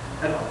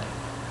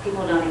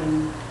 People don't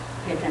even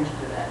pay attention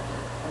to that,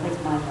 at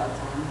least my thoughts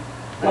on it.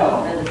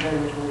 Well- But others very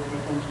much will pay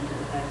attention to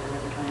the fact that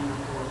we're trying not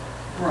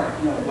to.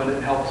 Right, no, but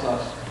it helps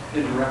us,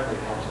 indirectly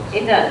helps us.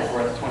 It does.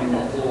 We're at 20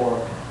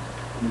 floor,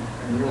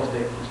 and real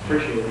estate is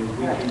appreciating,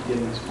 we Right. keep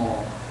getting a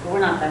small, But we're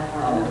not that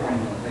far on the over,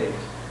 20 base.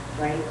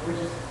 right? We're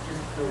just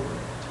over.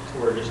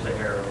 We're just a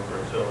hair over,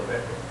 it, so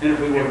that And if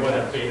we it were,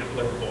 wouldn't be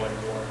applicable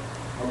anymore,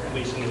 at okay.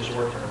 least in the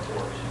short term for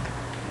us.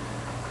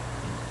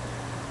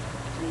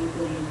 So you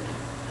believe.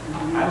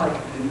 I like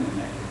continuing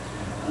that.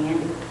 you know.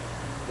 Andy,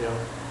 Yeah.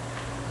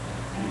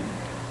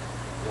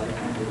 Like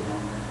I do it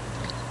on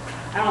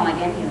I don't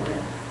like any of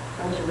it.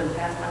 I wish it would have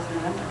passed last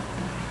November.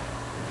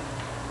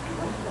 It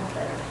was a lot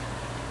better.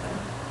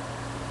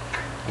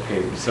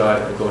 Okay, so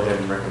I go ahead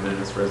and recommend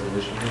this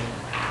resolution here.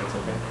 That's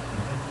okay.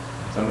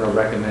 So I'm going to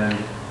recommend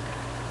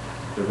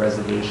the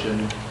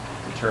resolution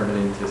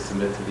determining to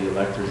submit to the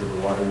electors of the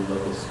Waterloo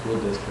Local School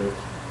District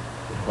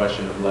the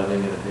question of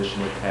levying an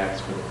additional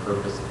tax for the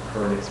purpose of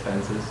current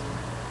expenses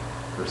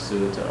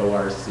pursuant to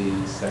ORC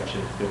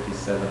Section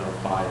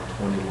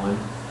 570521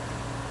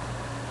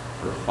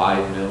 for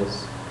 5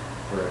 mills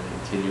for a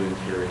continuing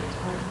period of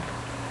time.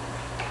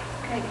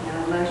 Okay, can I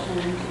have a motion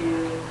to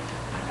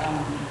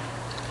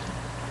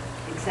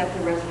accept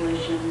the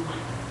resolution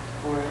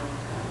for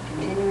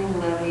continuing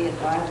levy at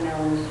 5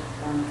 mills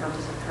for the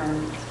purpose of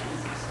current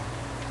expenses?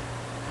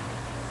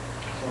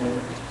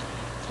 So,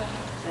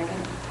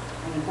 Second,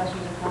 any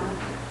questions or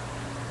comments?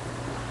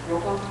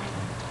 Roll call?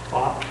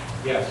 Pop?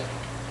 Yes.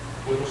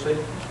 Whittlesey?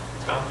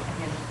 Tom?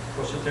 Yes.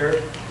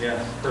 Rosenberg?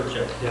 yes.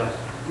 Purchase? Yes.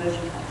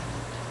 Motion passes.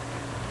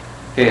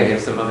 Okay, I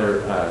have some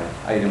other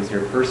items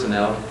here.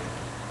 Personnel,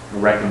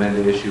 recommend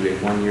to issue a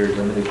 1-year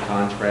limited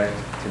contract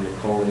to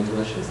Nicole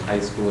English as high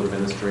school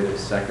administrative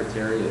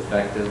secretary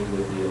effective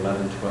with the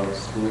 11-12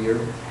 school year.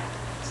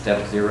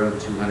 Step 0,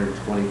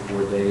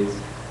 224 days.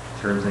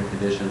 Terms and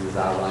conditions as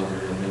outlined in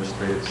the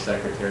administrative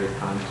secretary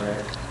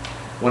contract.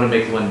 Want to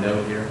make one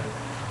note here.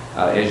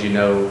 As you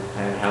know,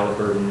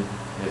 Halliburton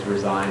has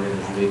resigned and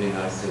is leaving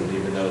us, and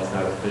even though it's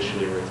not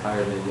officially a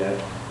retirement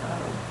yet,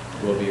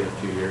 will be in a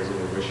few years, and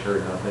we wish her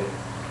nothing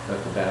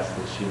but the best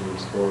as she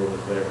moves forward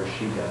with whatever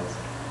she does.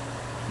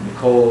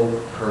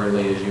 Nicole,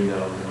 currently, as you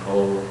know,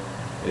 Nicole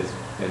has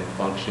been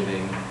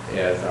functioning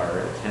as our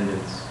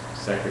attendance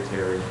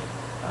secretary.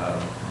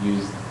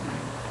 Used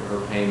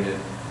her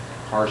payment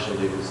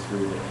partially was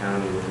through the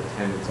county with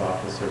attendance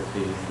officer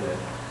fees that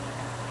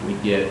we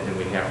get and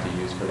we have to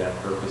use for that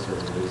purpose or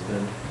we lose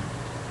them,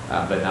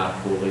 but not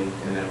fully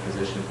in that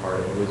position. Part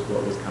of it was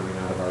what was coming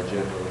out of our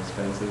general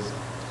expenses.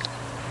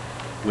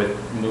 With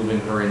moving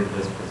her into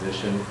this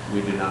position,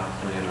 we do not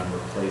plan on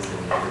replacing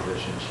the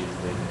position she's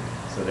leaving.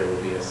 So there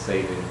will be a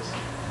savings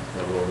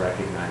that we'll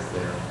recognize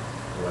there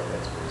for what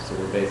that's worth. So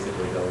we're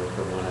basically going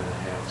from 1.5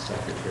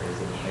 secretaries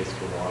in the high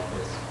school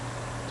office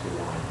to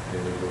 1.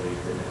 And we believe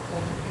that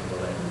Nicole can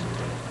handle that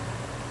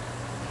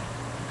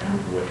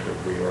with the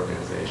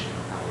reorganization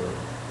of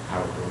how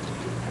we're going to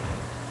do that.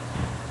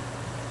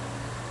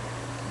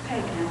 Okay,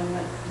 can I have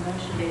a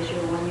motion to issue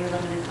a 1-year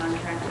limited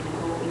contract to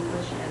Nicole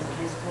English as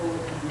high school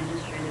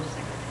administrative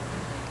secretary?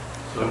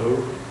 So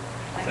moved.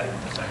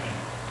 Second.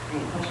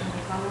 Any questions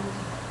or comments?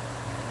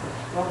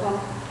 Roll call?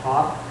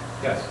 Pop?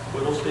 Yes.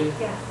 Whittlesey?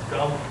 Yes.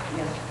 Gum?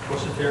 Yes.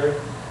 Rosenberg?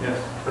 Yes.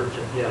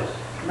 Purchase? Yes.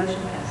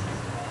 Motion passes.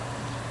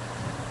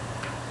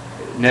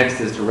 Next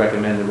is to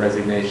recommend the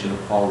resignation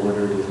of Paul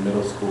Woodard as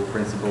middle school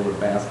principal and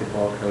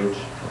basketball coach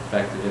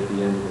effective at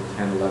the end of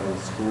the 10-11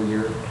 school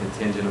year,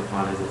 contingent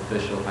upon his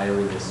official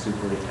hiring as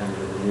superintendent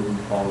of the Newton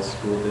Falls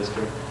School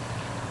District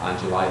on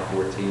July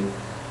 14,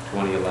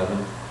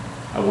 2011.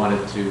 I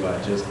wanted to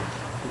just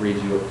read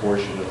you a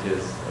portion of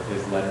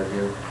his letter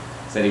here.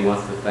 Said he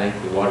wants to thank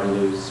the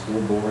Waterloo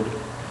School Board,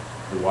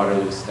 the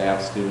Waterloo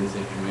staff, students,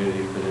 and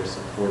community for their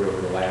support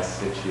over the last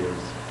 6 years.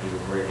 He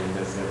will greatly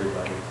miss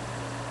everybody.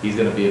 He's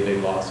going to be a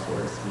big loss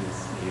for us.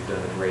 He's done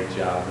a great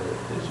job,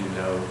 as you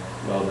know,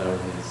 well known.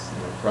 He's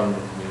from the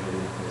community,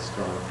 has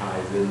strong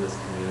ties in this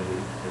community,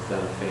 has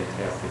done a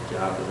fantastic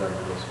job as our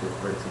middle school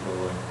principal,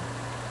 and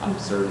I'm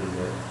certain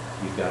that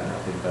he's got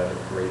nothing but a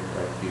great,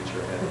 bright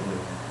future ahead of him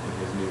in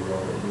his new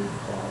role at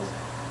Newton Falls.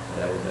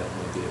 That will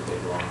definitely be a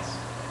big loss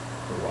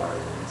for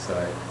Waterloo. And so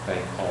I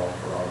thank Paul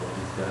for all that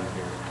he's done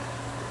here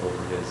over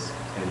his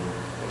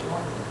tenure at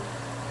Waterloo.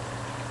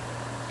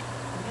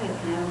 Okay,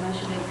 can I have a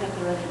motion to accept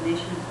the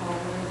resignation of Paul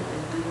Woodard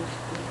as middle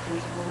school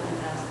principal and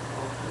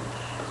basketball coach?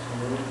 So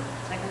moved.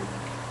 Second?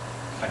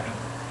 Second.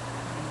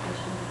 Any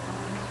questions or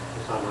comments?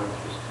 Yes, I'd like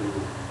just to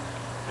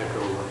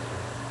echo what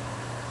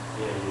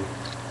Andy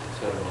had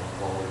said about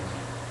Paul.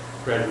 He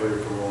graduated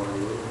from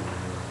Waterloo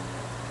and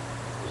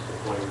was the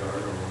point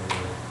guard on one of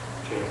the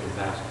champion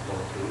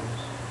basketball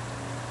teams.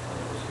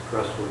 Was at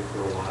Crestwood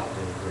for a while,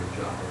 did a great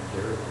job up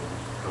there,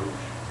 was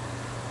coach,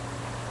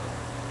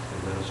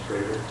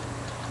 administrator,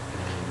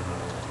 and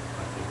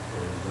I think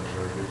he's done a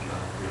very good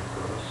job here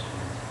for us.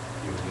 And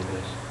he was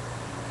missed.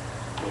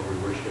 Well, we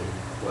wish him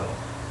well.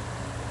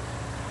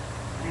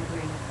 I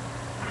agree.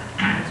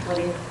 That's what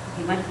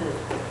he went to,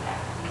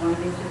 he wanted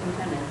to be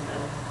superintendent, so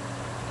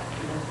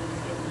he knows what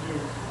he's getting to do.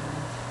 So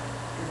that's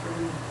good for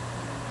him.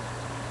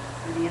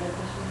 Any other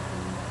questions?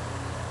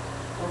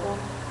 Roll call?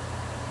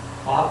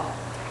 Pop,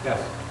 Yes.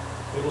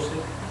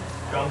 Whittlesey,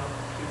 Gump,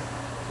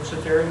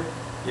 Terry,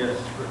 Yes.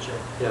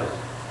 Purchase. Yes.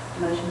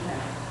 Motion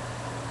carries.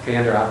 Okay,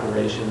 under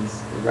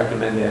operations, we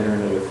recommend to enter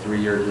into a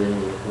 3-year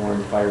agreement with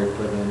Warren Fire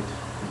Equipment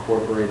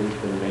Incorporated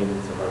for the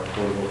maintenance of our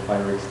portable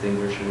fire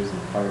extinguishers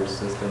and fire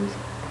systems.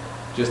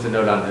 Just a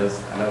note on this,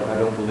 I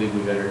don't believe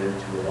we've entered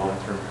into a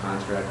long-term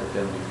contract with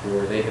them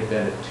before. They have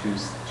been at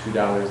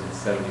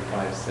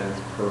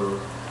 $2.75 per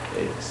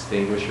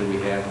extinguisher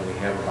we have, and we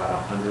have about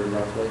 100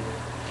 roughly.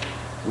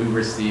 We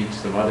received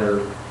some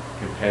other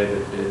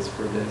competitive bids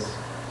for this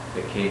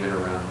that came in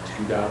around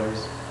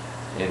 $2.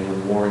 And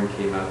when Warren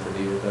came out to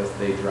meet with us,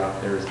 they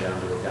dropped theirs down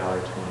to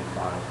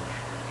 $1.25.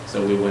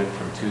 So we went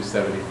from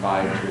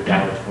 $2.75 to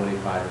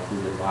 $1.25 if we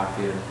would lock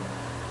in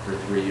for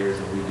 3 years,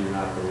 and we do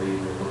not believe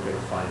that we're going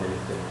to find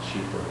anything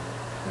cheaper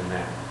than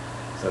that.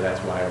 So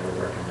that's why we're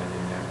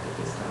recommending that at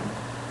this time.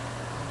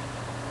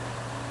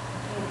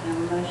 Okay, can I have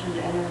a motion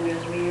to enter into a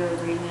 3-year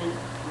agreement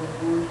with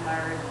Warren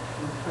Fire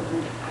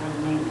Equipment for the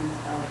maintenance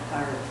of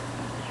fire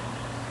extinguishers?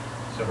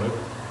 So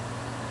moved.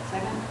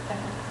 Second?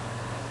 Second.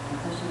 Any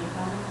questions or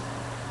comments?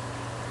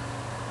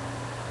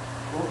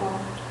 Roll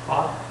call?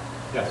 Pop,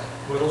 Yes.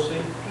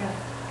 Whittlesey, Yes.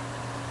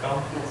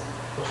 Gump, Yes.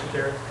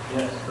 Terry,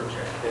 Yes.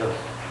 Purchase. Yes.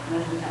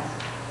 Motion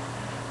passes.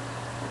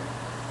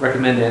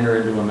 Recommend to enter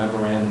into a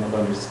memorandum of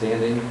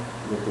understanding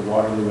with the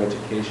Waterloo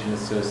Education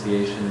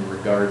Association in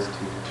regards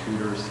to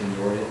tutor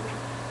seniority.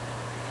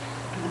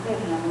 Okay,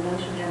 can I have a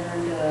motion to enter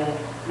into a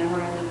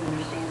memorandum of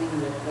understanding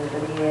with the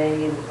WA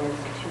in regards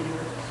to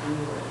tutor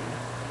seniority?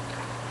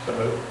 So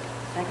moved.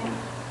 Second?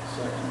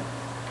 Second.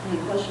 Any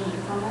questions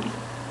or comments?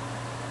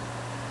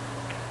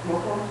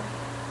 Roll call?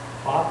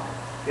 Pop,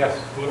 Yes.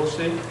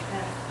 Whittlesey,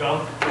 Yes.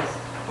 Gump, Yes.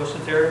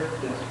 Terry,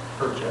 Yes.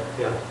 Purchase.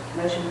 Yes.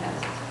 Motion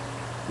passes.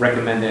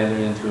 Recommend to enter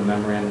into a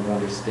memorandum of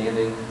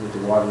understanding with the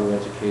Waterloo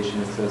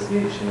Education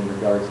Association in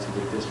regards to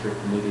the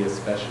district media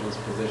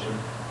specialist position.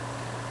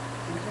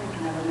 Okay,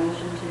 can I have a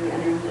motion to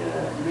enter into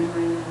a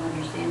memorandum of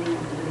understanding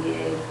with the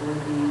WA for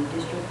the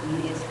district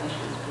media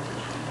specialist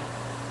position?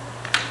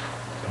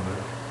 So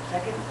moved.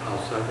 Second? I'll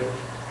second.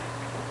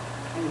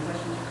 Any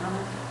questions or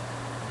comments?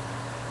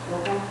 Roll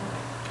call?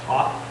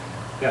 Pop,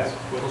 Yes.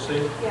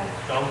 Whittlesey, Yes.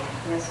 Gump,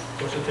 Yes.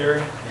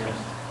 Terry, Yes.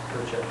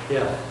 Purchase.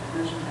 Yes.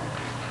 Motion passes.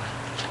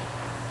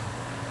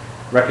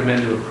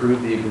 Recommend to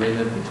approve the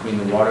agreement between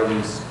the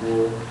Waterloo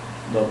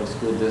Local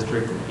School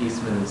District and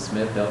Eastman and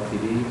Smith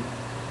LTD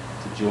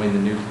to join the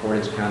new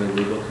Portage County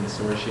Legal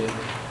Consortium.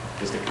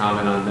 Just a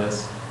comment on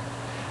this.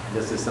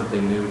 This is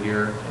something new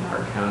here in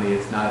our county.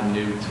 It's not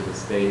new to the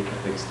state. I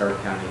think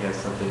Stark County has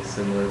something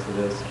similar to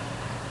this.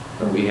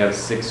 But we have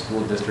 6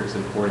 school districts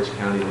in Portage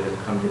County that have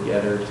come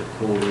together to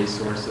pool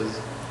resources,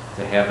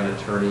 to have an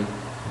attorney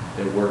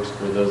that works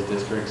for those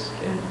districts.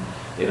 And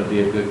it'll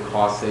be a good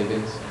cost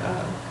savings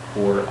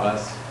for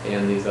us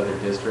and these other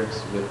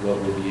districts with what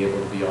we'll be able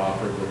to be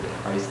offered with the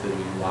price that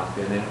we've locked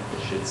in at.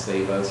 It should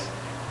save us.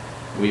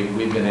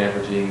 We've been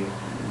averaging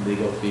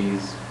legal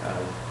fees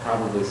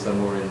probably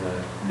somewhere in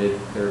the mid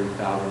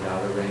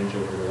 $30,000 range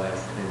over the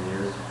last 10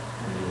 years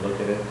when you look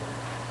at it.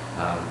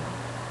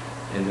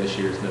 And this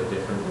year is no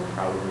different. We're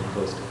probably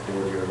close to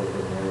 40 or a little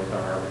bit more with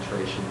our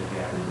arbitration we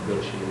have and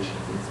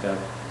negotiations and stuff.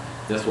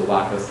 This will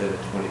lock us in at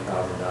 $20,000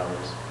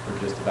 for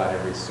just about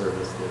every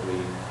service that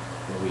we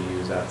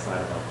use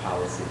outside of our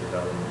policy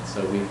development.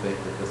 So we think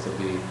that this will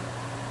be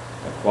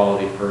a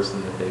quality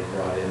person that they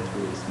brought in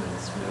through Eastman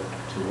and Smith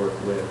to work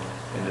with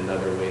in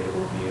another way that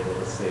we'll be able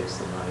to save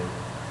some money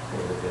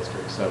for the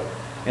district. So,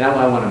 and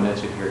I want to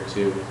mention here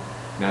too,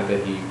 not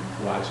that he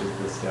watches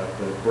this stuff,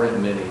 but Brent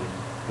Minnie,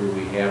 who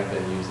we have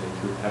been using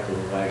through Pepper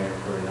and Wagner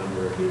for a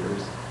number of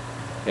years,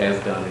 has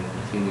done and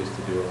continues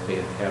to do a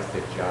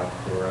fantastic job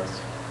for us.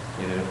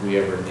 And if we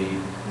ever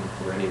need,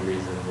 for any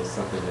reason, with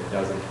something that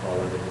doesn't fall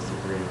into this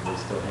agreement, we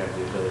still have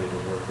the ability to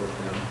work with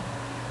him.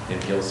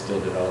 And he'll still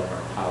develop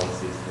our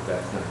policies because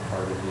that's not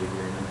part of the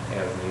agreement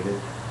as needed.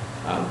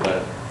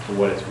 But for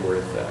what it's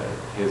worth,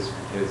 his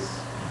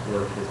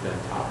work has been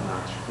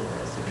top-notch for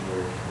us, and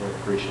we're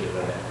appreciative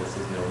of that. This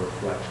is no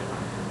reflection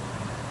on him.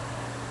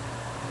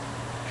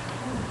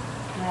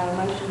 Can I have a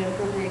motion to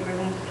approve the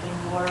agreement between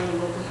Waterloo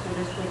Local School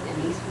District and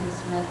Eastman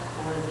Smith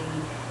for the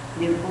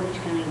new Portage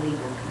County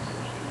Legal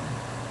Consortium?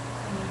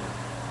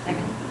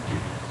 Second?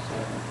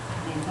 Second.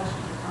 Any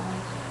questions or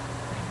comments?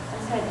 I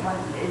said,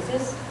 is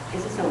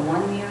this a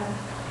 1 year?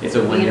 It's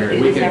a 1 year. We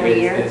do this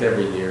every year? It's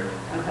every year.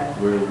 Okay.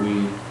 We're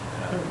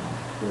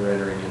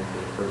entering into the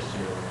first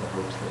year with the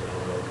hopes that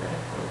it'll go okay.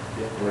 So,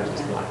 yeah, we're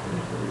just locked in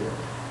for a year.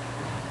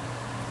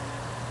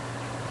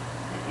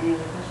 Any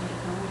other questions or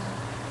comments?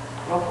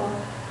 Roll call?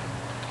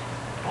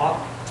 Pop,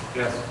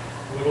 Yes.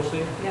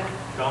 Whittlesey, Yes.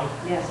 Gump,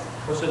 Yes.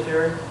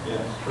 Terry,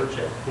 Yes.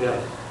 Purchase.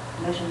 Yes.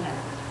 Motion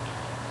passes.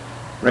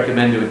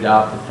 Recommend to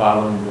adopt the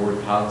following board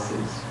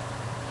policies.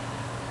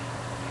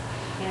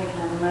 Okay, can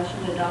I have a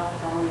motion to adopt the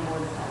following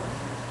board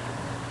policies?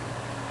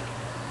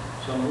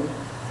 So moved.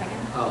 Second?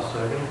 I'll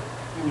second.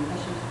 Any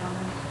questions or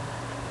comments?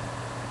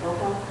 Roll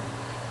call?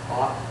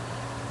 Hawk,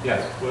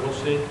 Yes.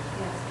 Whittlesey,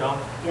 Yes.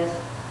 Gump, Yes.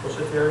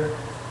 Busatary,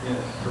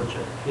 Yes.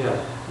 Purchase. Yes.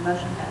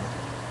 Motion passes.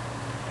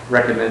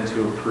 Recommend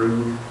to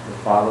approve the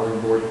following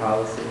board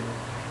policy.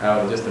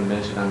 Just a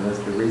mention on this,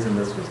 the reason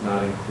this was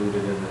not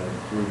included in the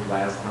group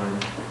last time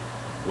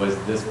was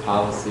this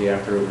policy,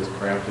 after it was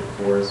crafted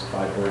for us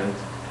by Brent,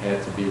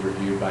 had to be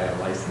reviewed by a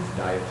licensed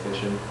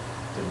dietitian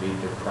to meet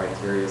the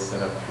criteria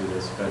set up through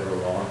this federal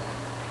law.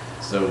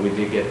 So we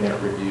did get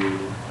that reviewed.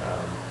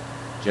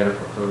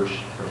 Jennifer Hirsch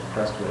from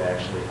Crestwood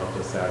actually helped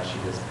us out.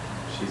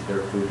 She's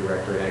their food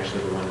director and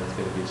actually the one that's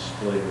going to be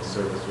splitting the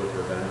service with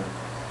Ravenna.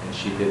 And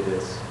she did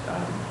this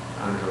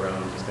on her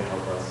own just to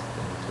help us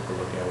and took a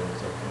look at it. It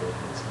was okay with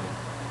us.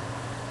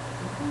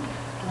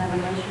 Can I have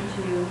a motion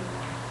to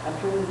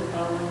approve the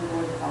following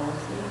board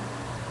policy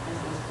as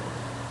listed?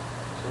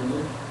 So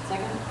moved.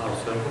 Second? I'll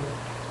second.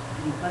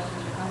 Any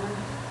questions or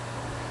comments?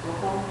 Roll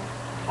call?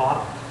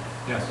 Hawk,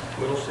 Yes.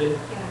 Whittlesey,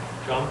 Yes.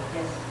 Gump,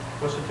 Yes.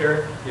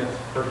 Busatary, Yes.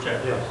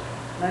 Purchase. Yes.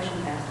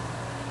 Motion passes.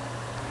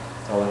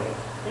 That's all I have.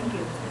 Thank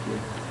you.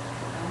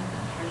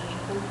 Treasurer's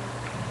report?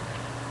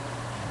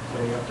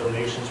 We have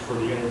donations for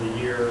the end of the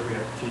year. We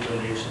have 2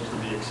 donations to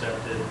be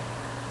accepted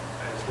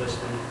as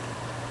listed.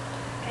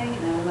 Okay,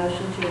 can I have a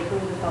motion to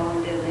approve the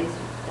following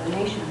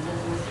donations as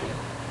listed?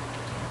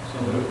 So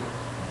moved.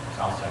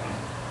 I'll second.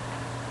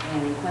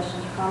 Any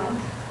questions or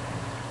comments?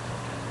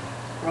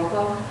 Roll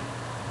call?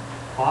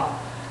 Hawk,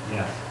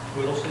 Yes.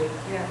 Whittlesey,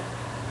 Yes.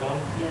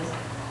 Gump, Yes.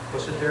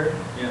 Busatary,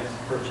 Yes.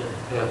 Purchase.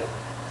 Yes.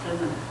 So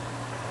moved.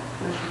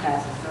 Motion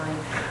passes, sorry.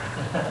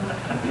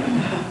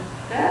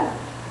 Yeah.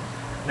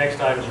 Next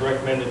item is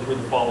recommended through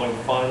the following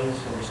funds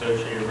and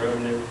associated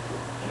revenue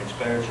and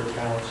expenditure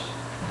accounts.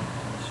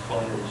 This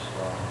fund is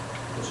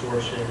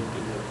consortium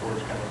through the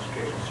Forest County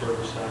Education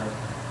Service Center,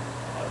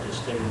 just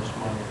stimulus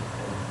money,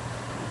 and we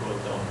really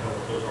don't know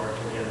what those are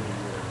till the end of the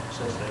year,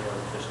 since they are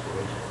fiscal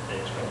agent, they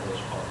expend those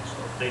funds. So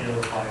they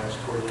notify us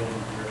toward the end of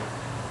the year,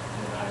 and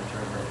then I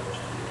turn revenues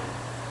to you.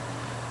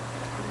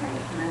 Okay,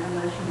 can I have a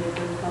motion to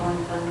approve the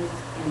following funds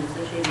and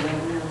associated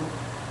revenue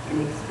and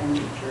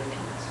expenditure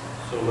accounts?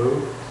 So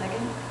moved.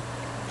 Second?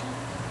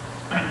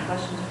 Any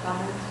questions or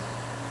comments?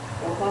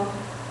 Roll call?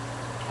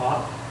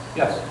 Hawk,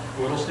 Yes.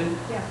 Whittlesey,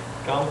 Yes.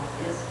 Gump,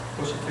 Yes.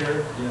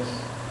 Busatary, Yes.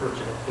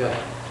 Purchase. Yes.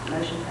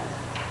 Motion passes.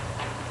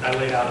 I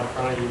laid out in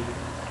front of you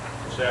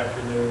this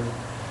afternoon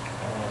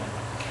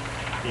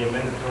the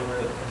amended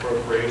permanent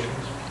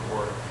appropriations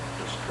for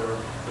this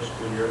current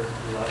fiscal year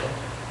 11.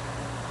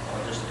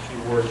 Just a few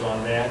words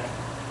on that.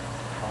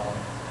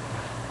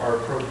 Our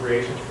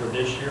appropriations for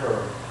this year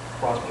are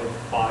approximately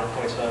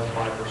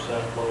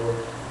 5.75% lower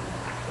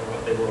than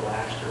what they were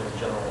last year in the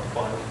general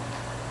fund.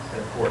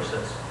 And of course,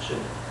 that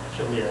should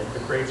be a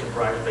great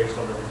surprise based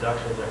on the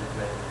reductions that we've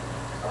made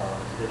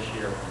this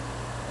year.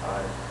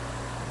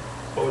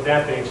 But with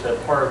that being said,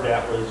 part of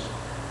that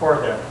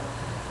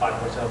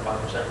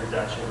 5.75%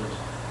 reduction was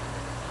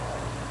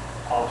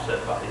offset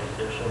by the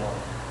additional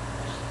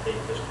state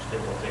fiscal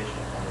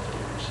stabilization funds that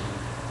we received,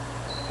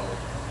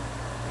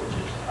 which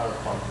is out of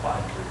Fund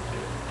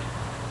 532.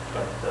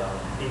 But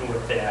even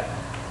with that,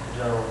 the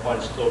general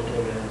fund still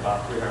came in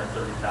about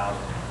 $330,000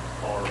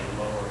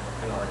 lower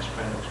in our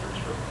expenditures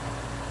for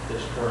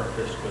this current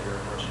fiscal year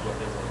versus what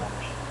they were last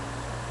year.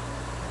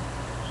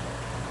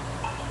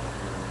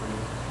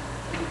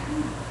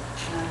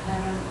 I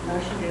have a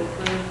motion to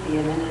approve the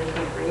amended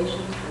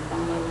appropriations for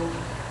fund level for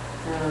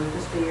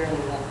fiscal year 11.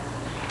 So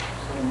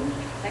moved.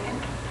 Second?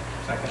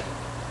 Second.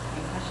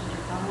 Any questions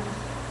or comments?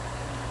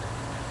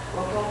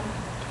 Roll call?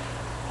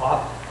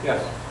 Hawk,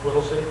 Yes.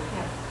 Whittlesey,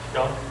 Yes.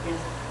 Gump, Yes.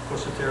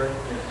 Busatary,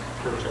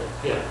 Purchase.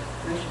 Yes.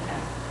 Motion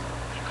passes.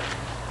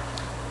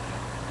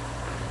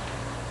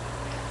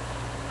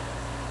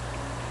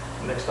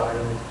 Next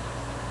item,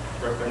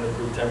 recommend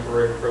approve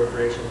temporary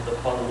appropriations at the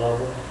fund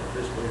level for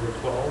fiscal year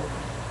 12.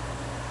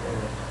 And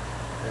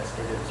that's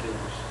needed to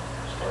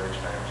start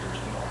expenditures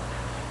tomorrow.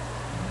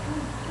 Can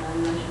I have a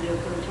motion to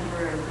approve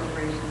temporary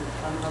appropriations at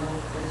fund level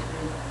for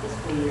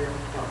fiscal year 12?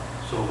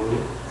 So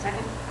moved.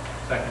 Second?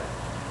 Second.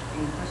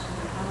 Any questions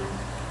or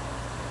comments?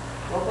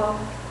 Roll call?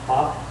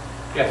 Hawk,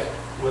 Yes.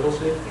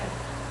 Whittlesey, Yes.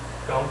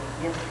 Gump,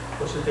 Yes.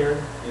 Busatary,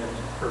 Yes.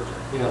 Purchase.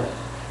 Yes.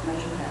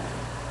 Motion passes.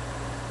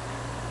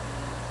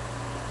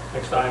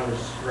 Next item is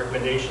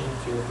recommendation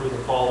to approve the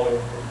following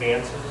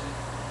advances,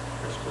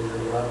 fiscal year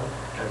 11,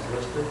 as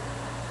listed.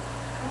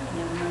 Can I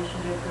have a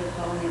motion to approve the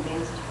following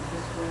advances for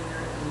fiscal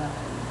year 11?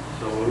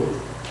 So moved.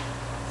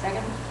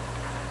 Second?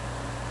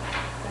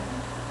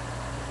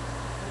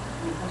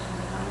 Any questions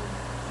or comments?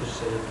 Just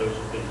say that those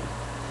will be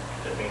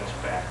advanced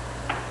back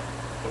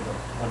when the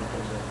money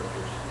comes in for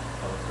this,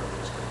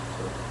 listed,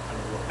 so I'm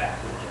going to go back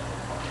to the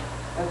general fund.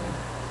 Okay.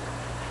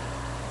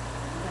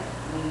 Okay,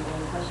 any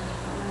other questions or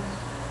comments?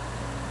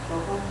 Roll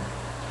call?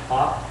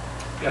 Hawk,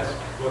 Yes.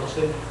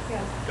 Whittlesey,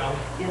 Yes. Gump,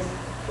 Yes.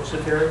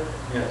 Busatary,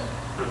 Yes.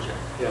 Purchase.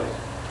 Yes.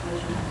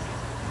 Motion passes.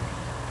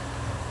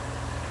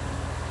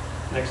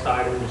 Next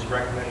item is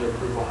recommended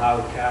approval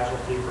highway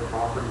casualty for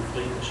property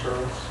fleet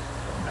insurance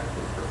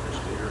effective for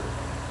fiscal year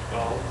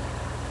 12.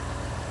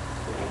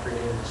 With the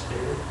premium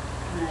stated.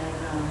 I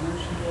have a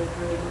motion to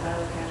approve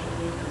auto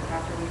casualty for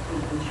property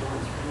fleet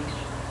insurance for next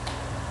year.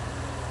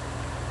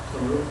 So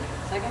moved.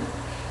 Second?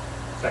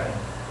 Second.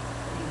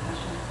 Any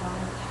questions,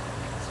 comments?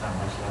 It's not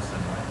much less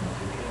than mine.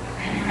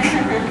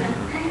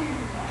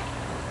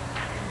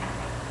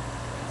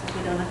 So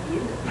we don't have to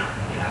use it.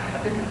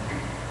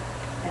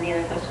 Any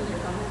other questions or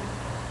comments?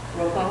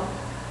 Roll call?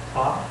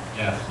 Pop,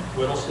 Yes.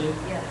 Whittlesey,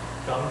 Yes.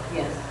 Gum,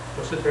 Yes.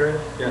 Musatari,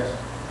 Yes.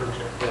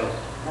 Percheck. Yes.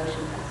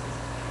 Motion passes.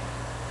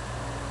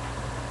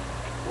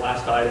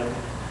 Last item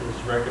is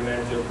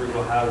recommended to approve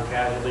highway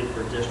casualty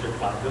for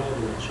district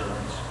liability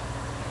insurance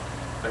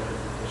effective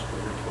for fiscal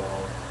year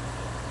 12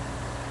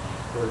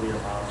 for the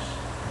amounts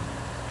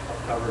of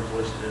coverage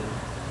listed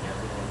and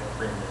the annual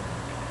premium.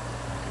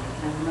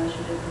 Can I have a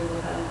motion to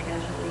approve auto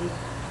casualty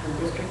for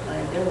district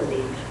liability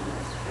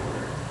insurance for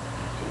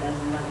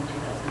 2011,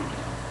 2012?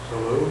 So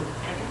moved.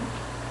 Second?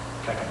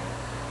 Second.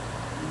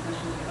 Any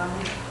questions or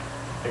comments?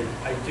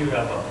 I do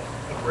have a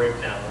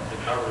breakdown of the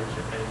coverage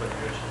if anybody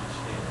wishes to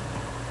see it.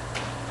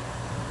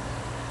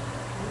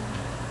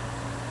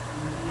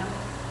 Anything else?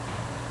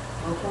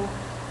 Roll call?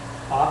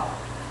 Pop,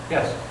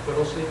 Yes.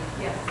 Whittlesey,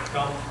 Yes.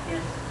 Gum,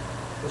 Yes.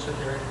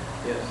 Musatari,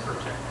 Yes.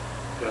 Percheck.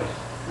 Yes.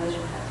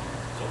 Motion passes.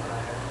 That's all I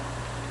have.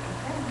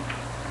 Okay.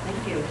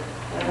 Thank you. Do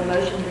I have a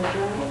motion to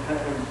adjourn? Well,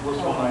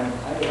 what's one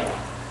item?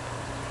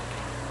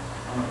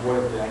 I'm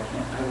avoidably, I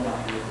will not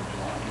be able to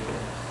July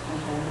meeting.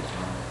 Okay.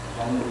 As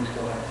long as we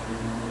still have 3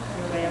 members.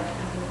 Everybody else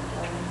can do the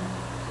job.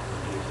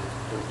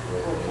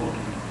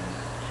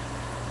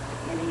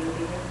 Andy, you'll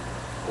be here?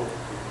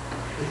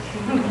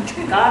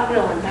 God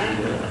willing, huh?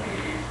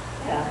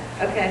 Yeah,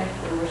 okay,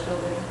 so we're still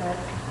good with that?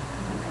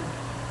 Okay.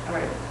 All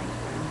right, thanks,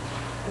 Brian.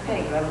 Okay,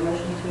 do I have a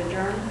motion to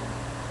adjourn?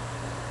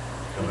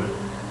 So moved.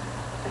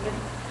 Second?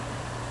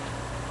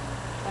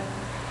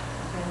 Second.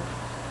 Okay.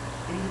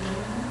 Anything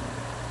else?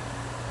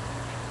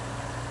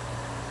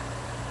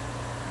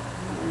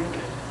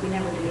 We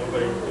never do.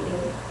 Nobody.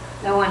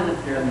 No one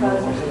Here, no,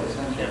 opposes?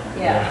 essentially.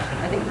 Yeah,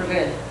 I think we're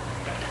good.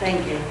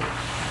 Thank you.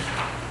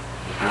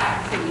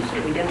 So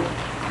usually we don't.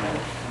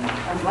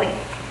 I was like,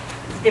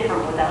 it's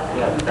different without that.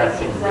 Yeah, that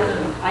seems weird.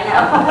 I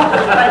know.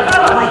 But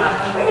I'm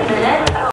like, wait a minute.